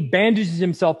 he bandages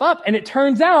himself up. And it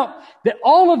turns out that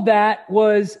all of that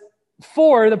was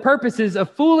for the purposes of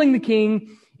fooling the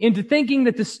king into thinking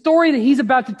that the story that he's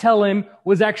about to tell him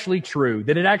was actually true,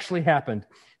 that it actually happened,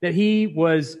 that he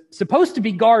was supposed to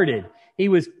be guarded. He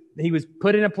was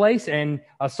put in a place, and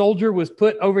a soldier was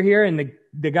put over here, and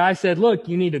the guy said, "Look,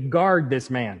 you need to guard this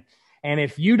man. And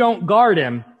if you don't guard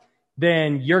him,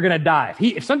 then you're going to die.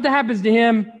 If something happens to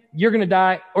him, you're going to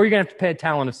die, or you're going to have to pay a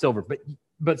talent of silver.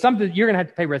 But something, you're going to have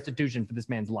to pay restitution for this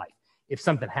man's life if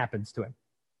something happens to him."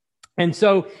 And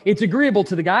so it's agreeable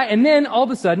to the guy. And then all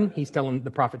of a sudden,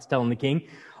 the prophet's telling the king,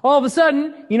 all of a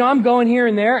sudden, I'm going here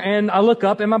and there, and I look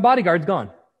up and my bodyguard's gone.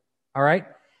 All right.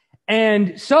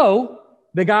 And so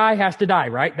the guy has to die,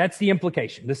 right? That's the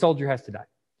implication. The soldier has to die.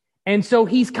 And so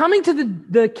he's coming to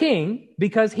the king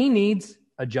because he needs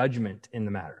a judgment in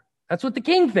the matter. That's what the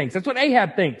king thinks. That's what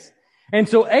Ahab thinks. And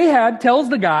so Ahab tells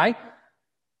the guy,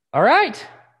 "All right,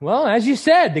 Well, as you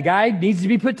said, the guy needs to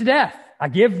be put to death. I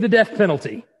give the death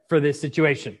penalty for this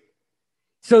situation.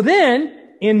 So then,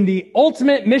 in the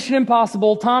ultimate Mission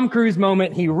Impossible Tom Cruise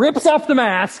moment, he rips off the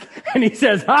mask and he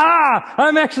says,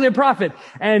 I'm actually a prophet.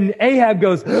 And Ahab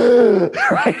goes,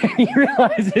 right? And he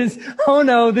realizes, oh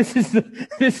no, this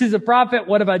is a prophet.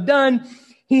 What have I done?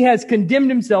 He has condemned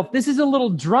himself. This is a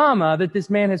little drama that this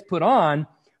man has put on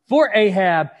for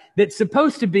Ahab that's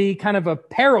supposed to be kind of a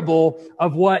parable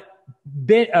of what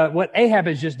Ahab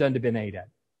has just done to Ben-Hadad.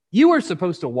 You were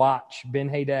supposed to watch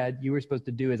Ben-Hadad. You were supposed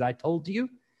to do as I told you,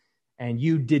 and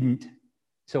you didn't.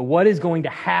 So what is going to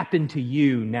happen to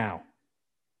you now?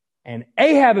 And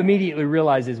Ahab immediately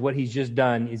realizes what he's just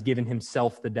done is given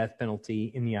himself the death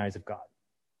penalty in the eyes of God,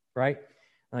 right?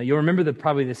 You'll remember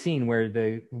probably the scene where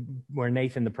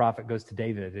Nathan the prophet goes to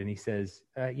David and he says,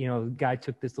 the guy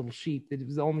took this little sheep. It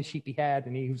was the only sheep he had.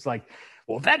 And he was like,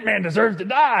 well, that man deserves to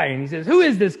die. And he says, who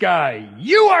is this guy?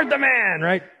 You are the man,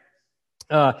 right?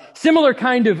 Similar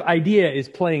kind of idea is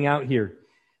playing out here.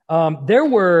 There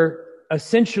were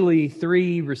essentially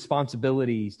three big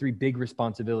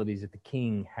responsibilities that the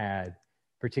king had,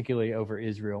 particularly over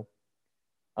Israel.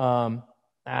 Go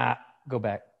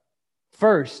back.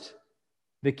 First,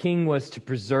 the king was to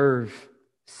preserve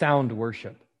sound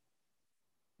worship,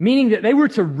 meaning that they were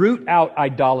to root out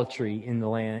idolatry in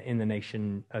the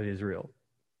nation of Israel.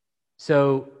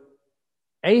 So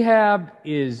Ahab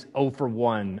is 0 for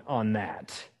 1 on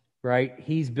that, right?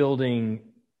 He's building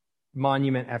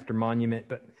monument after monument,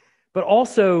 but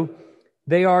also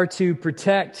they are to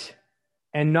protect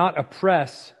and not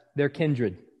oppress their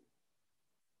kindred,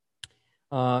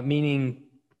 meaning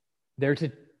they're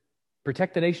to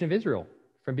protect the nation of Israel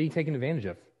from being taken advantage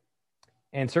of,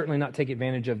 and certainly not take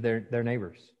advantage of their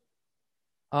neighbors.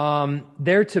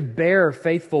 They're to bear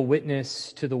faithful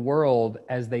witness to the world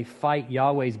as they fight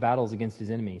Yahweh's battles against his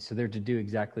enemies. So they're to do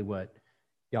exactly what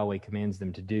Yahweh commands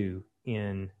them to do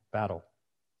in battle.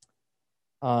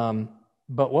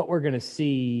 But what we're going to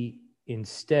see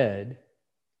instead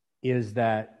is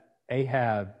that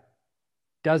Ahab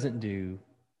doesn't do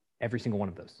every single one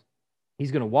of those.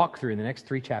 He's going to walk through in the next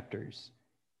 3 chapters,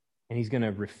 and he's going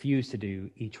to refuse to do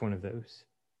each one of those.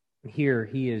 Here,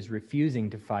 he is refusing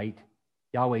to fight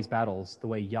Yahweh's battles the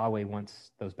way Yahweh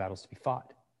wants those battles to be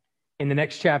fought. In the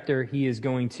next chapter, he is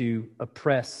going to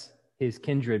oppress his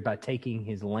kindred by taking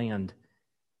his land.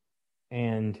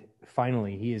 And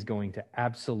finally, he is going to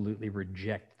absolutely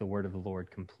reject the word of the Lord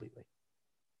completely.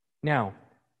 Now,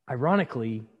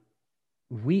 ironically,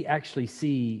 we actually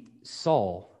see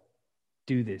Saul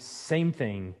do this same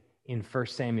thing in 1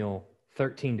 Samuel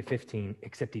 13 to 15,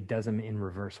 except he does them in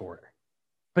reverse order.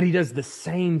 But he does the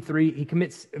same 3. He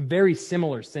commits very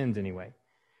similar sins anyway.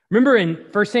 Remember in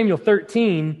 1 Samuel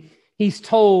 13, he's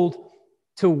told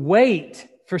to wait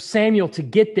for Samuel to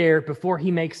get there before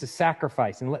he makes the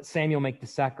sacrifice and let Samuel make the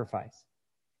sacrifice.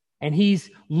 And he's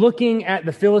looking at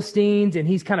the Philistines and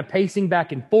he's kind of pacing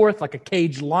back and forth like a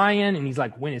caged lion. And he's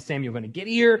like, when is Samuel going to get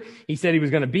here? He said he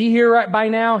was going to be here right by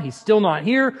now. He's still not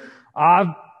here.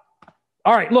 All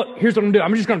right, look, here's what I'm going to do.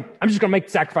 I'm just going to make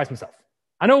the sacrifice myself.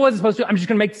 I know it wasn't supposed to. I'm just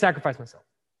going to make the sacrifice myself.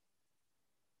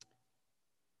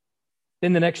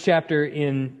 Then the next chapter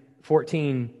in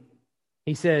 14,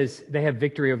 he says they have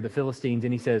victory over the Philistines.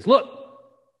 And he says, look,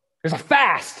 there's a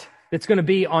fast that's going to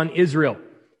be on Israel.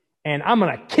 And I'm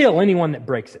going to kill anyone that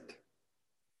breaks it.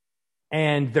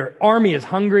 And their army is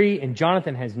hungry. And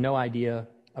Jonathan has no idea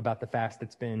about the fast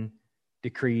that's been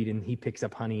decreed. And he picks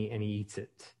up honey and he eats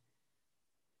it.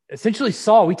 Essentially,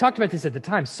 Saul, we talked about this at the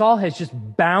time, Saul has just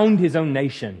bound his own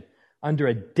nation under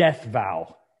a death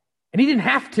vow. And he didn't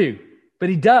have to, but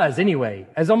he does anyway,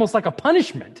 as almost like a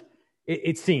punishment,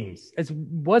 it seems. It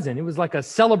wasn't. It was like a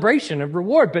celebration of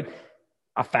reward. But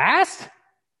a fast?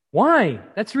 Why?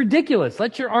 That's ridiculous.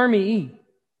 Let your army eat.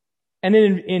 And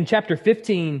then in chapter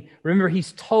 15, remember,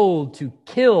 he's told to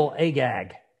kill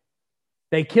Agag.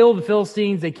 They kill the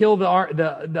Philistines, they kill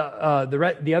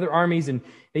the other armies, and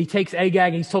he takes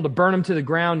Agag and he's told to burn him to the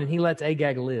ground, and he lets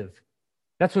Agag live.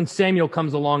 That's when Samuel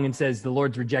comes along and says, the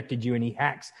Lord's rejected you, and he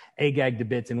hacks Agag to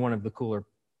bits in one of the cooler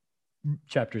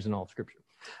chapters in all of Scripture.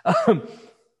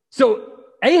 So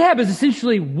Ahab is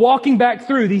essentially walking back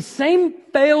through these same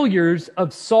failures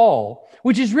of Saul,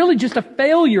 which is really just a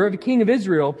failure of the king of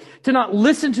Israel to not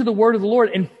listen to the word of the Lord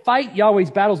and fight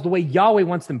Yahweh's battles the way Yahweh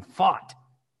wants them fought.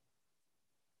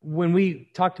 When we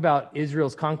talked about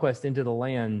Israel's conquest into the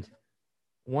land,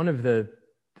 one of the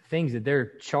things that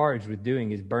they're charged with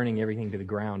doing is burning everything to the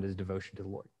ground as devotion to the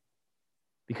Lord.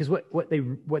 Because what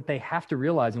they have to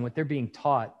realize and what they're being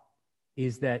taught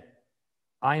is that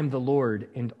I am the Lord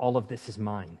and all of this is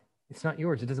mine. It's not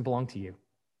yours. It doesn't belong to you.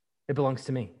 It belongs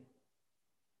to me.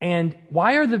 And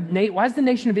why is the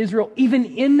nation of Israel even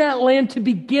in that land to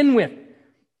begin with?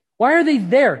 Why are they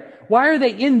there? Why are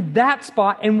they in that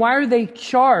spot? And why are they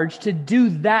charged to do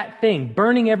that thing,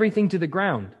 burning everything to the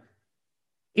ground?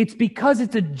 It's because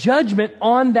it's a judgment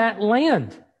on that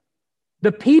land.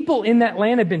 The people in that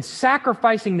land have been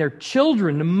sacrificing their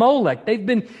children to Molech. They've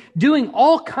been doing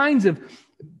all kinds of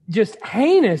just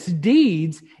heinous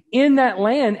deeds in that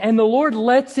land, and the Lord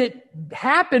lets it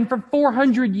happen for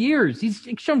 400 years. He's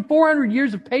shown 400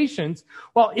 years of patience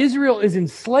while Israel is in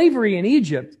slavery in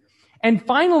Egypt. And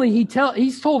finally,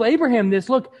 he's told Abraham this,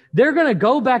 look, they're going to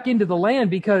go back into the land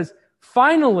because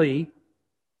finally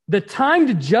the time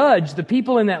to judge the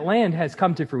people in that land has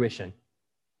come to fruition.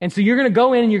 And so you're going to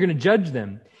go in and you're going to judge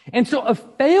them. And so a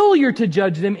failure to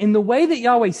judge them in the way that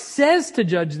Yahweh says to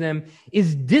judge them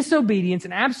is disobedience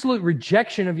and absolute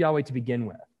rejection of Yahweh to begin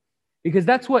with. Because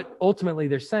that's what ultimately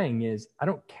they're saying is, I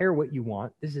don't care what you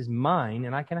want. This is mine,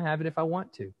 and I can have it if I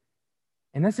want to.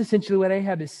 And that's essentially what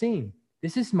Ahab is seeing.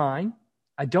 This is mine.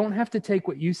 I don't have to take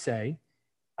what you say.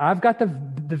 I've got the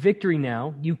victory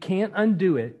now. You can't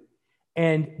undo it.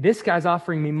 And this guy's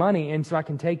offering me money, and so I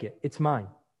can take it. It's mine.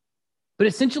 But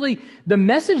essentially, the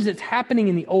message that's happening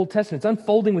in the Old Testament, it's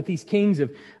unfolding with these kings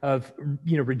of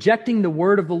rejecting the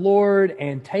word of the Lord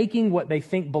and taking what they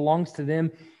think belongs to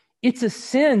them. It's a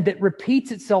sin that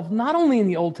repeats itself not only in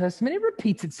the Old Testament, it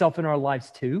repeats itself in our lives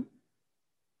too.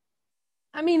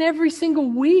 I mean, every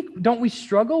single week, don't we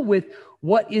struggle with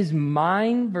what is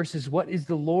mine versus what is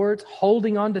the Lord's,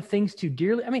 holding on to things too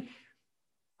dearly? I mean,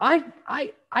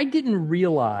 I didn't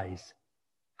realize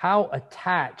how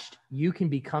attached you can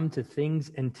become to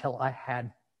things until I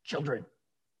had children.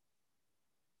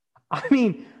 I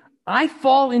mean, I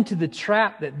fall into the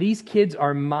trap that these kids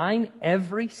are mine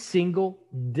every single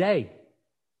day,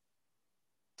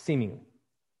 seemingly.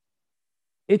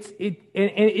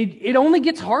 It only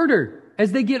gets harder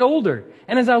as they get older.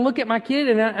 And as I look at my kid,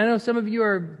 and I know some of you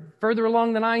are further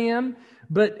along than I am,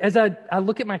 but as I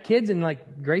look at my kids, and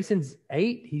like Grayson's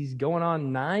 8, he's going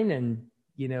on 9, and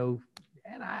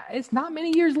it's not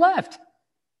many years left.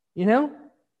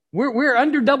 We're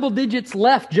under double digits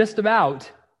left, just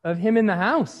about, of him in the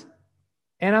house.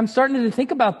 And I'm starting to think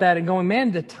about that and going,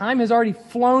 man, the time has already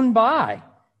flown by.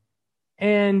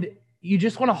 And you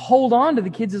just want to hold on to the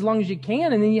kids as long as you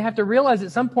can. And then you have to realize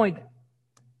at some point,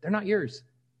 they're not yours.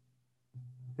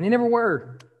 And they never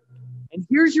were. And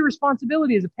here's your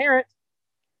responsibility as a parent.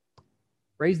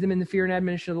 Raise them in the fear and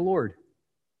admonition of the Lord.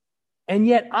 And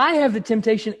yet I have the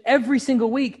temptation every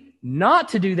single week not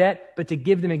to do that, but to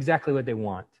give them exactly what they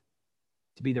want.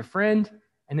 To be their friend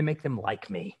and to make them like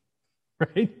me.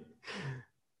 Right?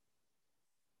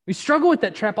 We struggle with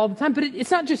that trap all the time, but it's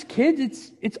not just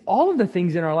kids. It's all of the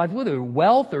things in our life, whether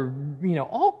wealth or,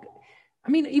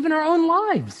 even our own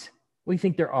lives. We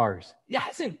think they're ours. Yeah,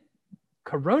 hasn't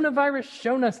coronavirus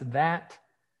shown us that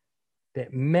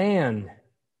man,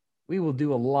 we will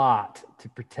do a lot to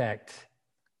protect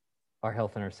our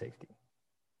health and our safety.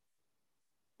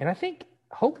 And I think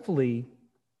hopefully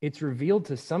it's revealed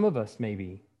to some of us,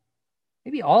 maybe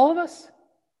all of us,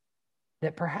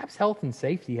 that perhaps health and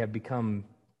safety have become,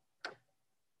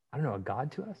 a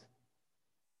God to us.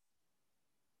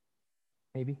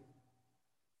 Maybe.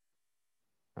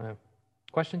 I don't know.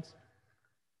 Questions?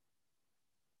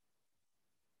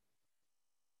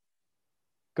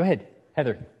 Go ahead,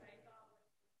 Heather.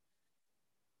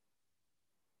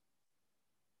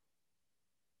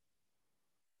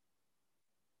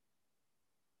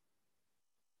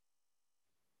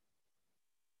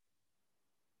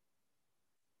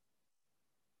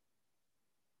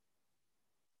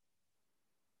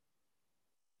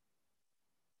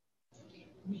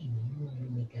 We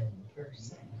normally go in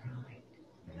person, right?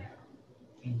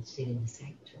 And sit in the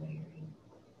sanctuary.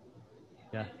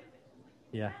 Yeah.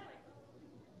 Yeah.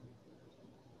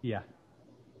 Yeah.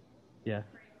 Yeah.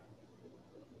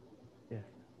 Yeah.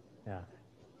 Yeah.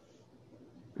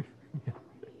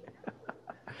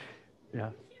 Yeah.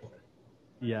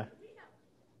 Yeah.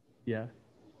 Yeah.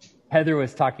 Heather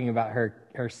was talking about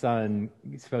her son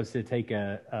supposed to take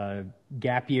a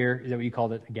gap year. Is that what you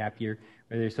called it? A gap year?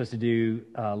 Where they're supposed to do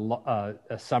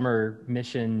a summer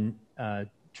mission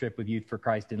trip with Youth for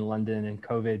Christ in London, and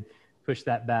COVID pushed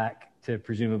that back to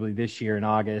presumably this year in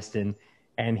August.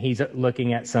 And he's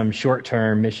looking at some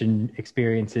short-term mission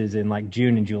experiences in like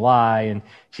June and July, and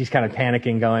she's kind of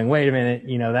panicking, going, "Wait a minute,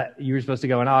 that you were supposed to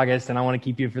go in August, and I want to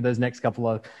keep you for those next couple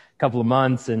of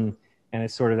months." And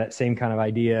it's sort of that same kind of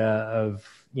idea of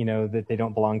that they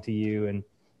don't belong to you, and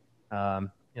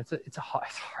it's a hard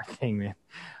thing, man.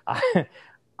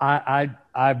 I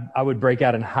would break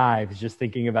out in hives just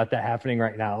thinking about that happening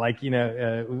right now. Like,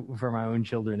 for my own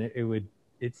children,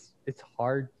 it's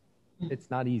hard.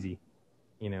 It's not easy,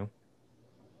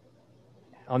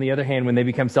 On the other hand, when they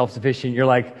become self-sufficient, you're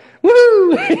like,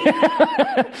 woo!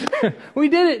 We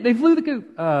did it. They flew the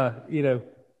coop. Yeah.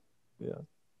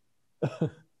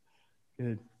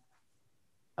 Good.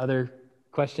 Other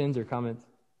questions or comments?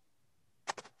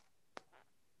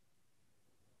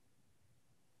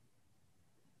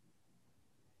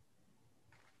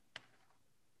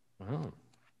 Oh,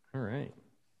 all right.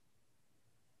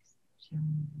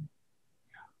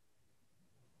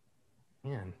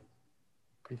 Man,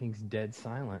 everything's dead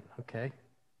silent. Okay.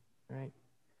 All right.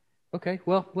 Okay,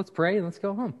 well, let's pray and let's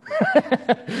go home.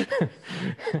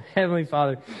 Heavenly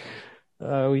Father,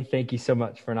 we thank you so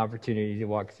much for an opportunity to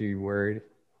walk through your word.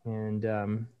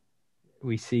 And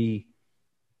we see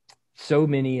so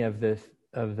many of the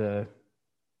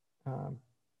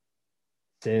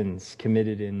sins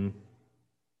committed in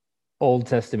Old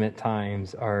Testament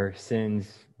times are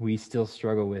sins we still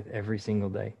struggle with every single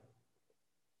day.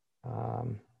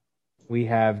 We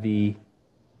have the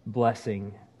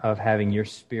blessing of having your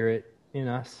Spirit in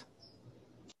us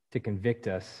to convict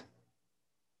us,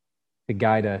 to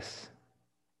guide us,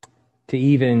 to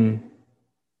even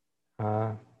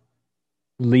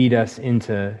lead us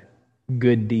into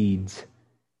good deeds,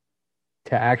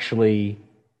 to actually,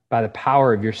 by the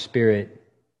power of your Spirit,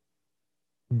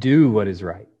 do what is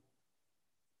right.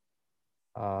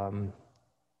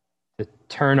 To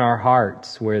turn our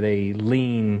hearts where they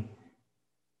lean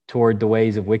toward the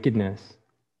ways of wickedness,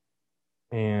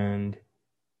 and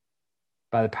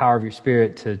by the power of your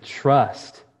Spirit to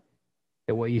trust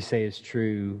that what you say is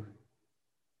true.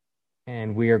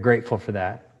 And we are grateful for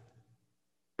that.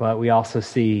 But we also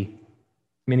see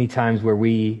many times where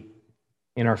we,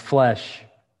 in our flesh,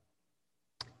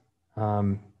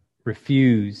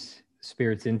 refuse the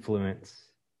Spirit's influence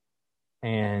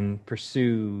and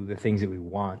pursue the things that we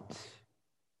want.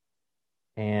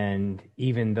 And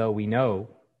even though we know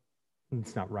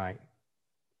it's not right.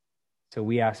 So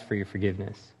we ask for your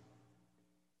forgiveness.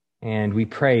 And we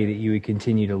pray that you would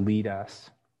continue to lead us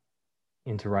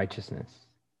into righteousness,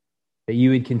 that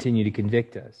you would continue to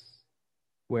convict us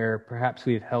where perhaps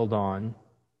we have held on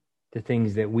to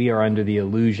things that we are under the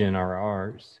illusion are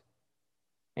ours,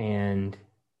 and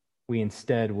we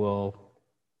instead will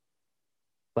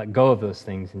let go of those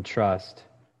things and trust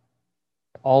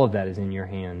all of that is in your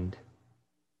hand,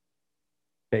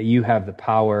 that you have the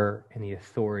power and the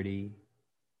authority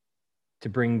to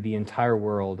bring the entire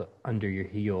world under your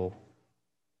heel,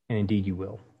 and indeed you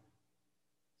will.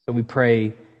 So we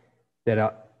pray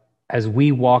that as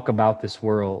we walk about this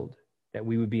world, that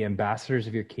we would be ambassadors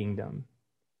of your kingdom,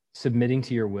 submitting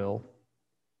to your will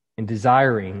and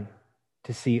desiring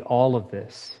to see all of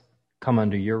this come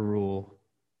under your rule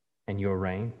and your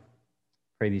reign.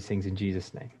 Pray these things in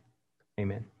Jesus' name.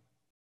 Amen.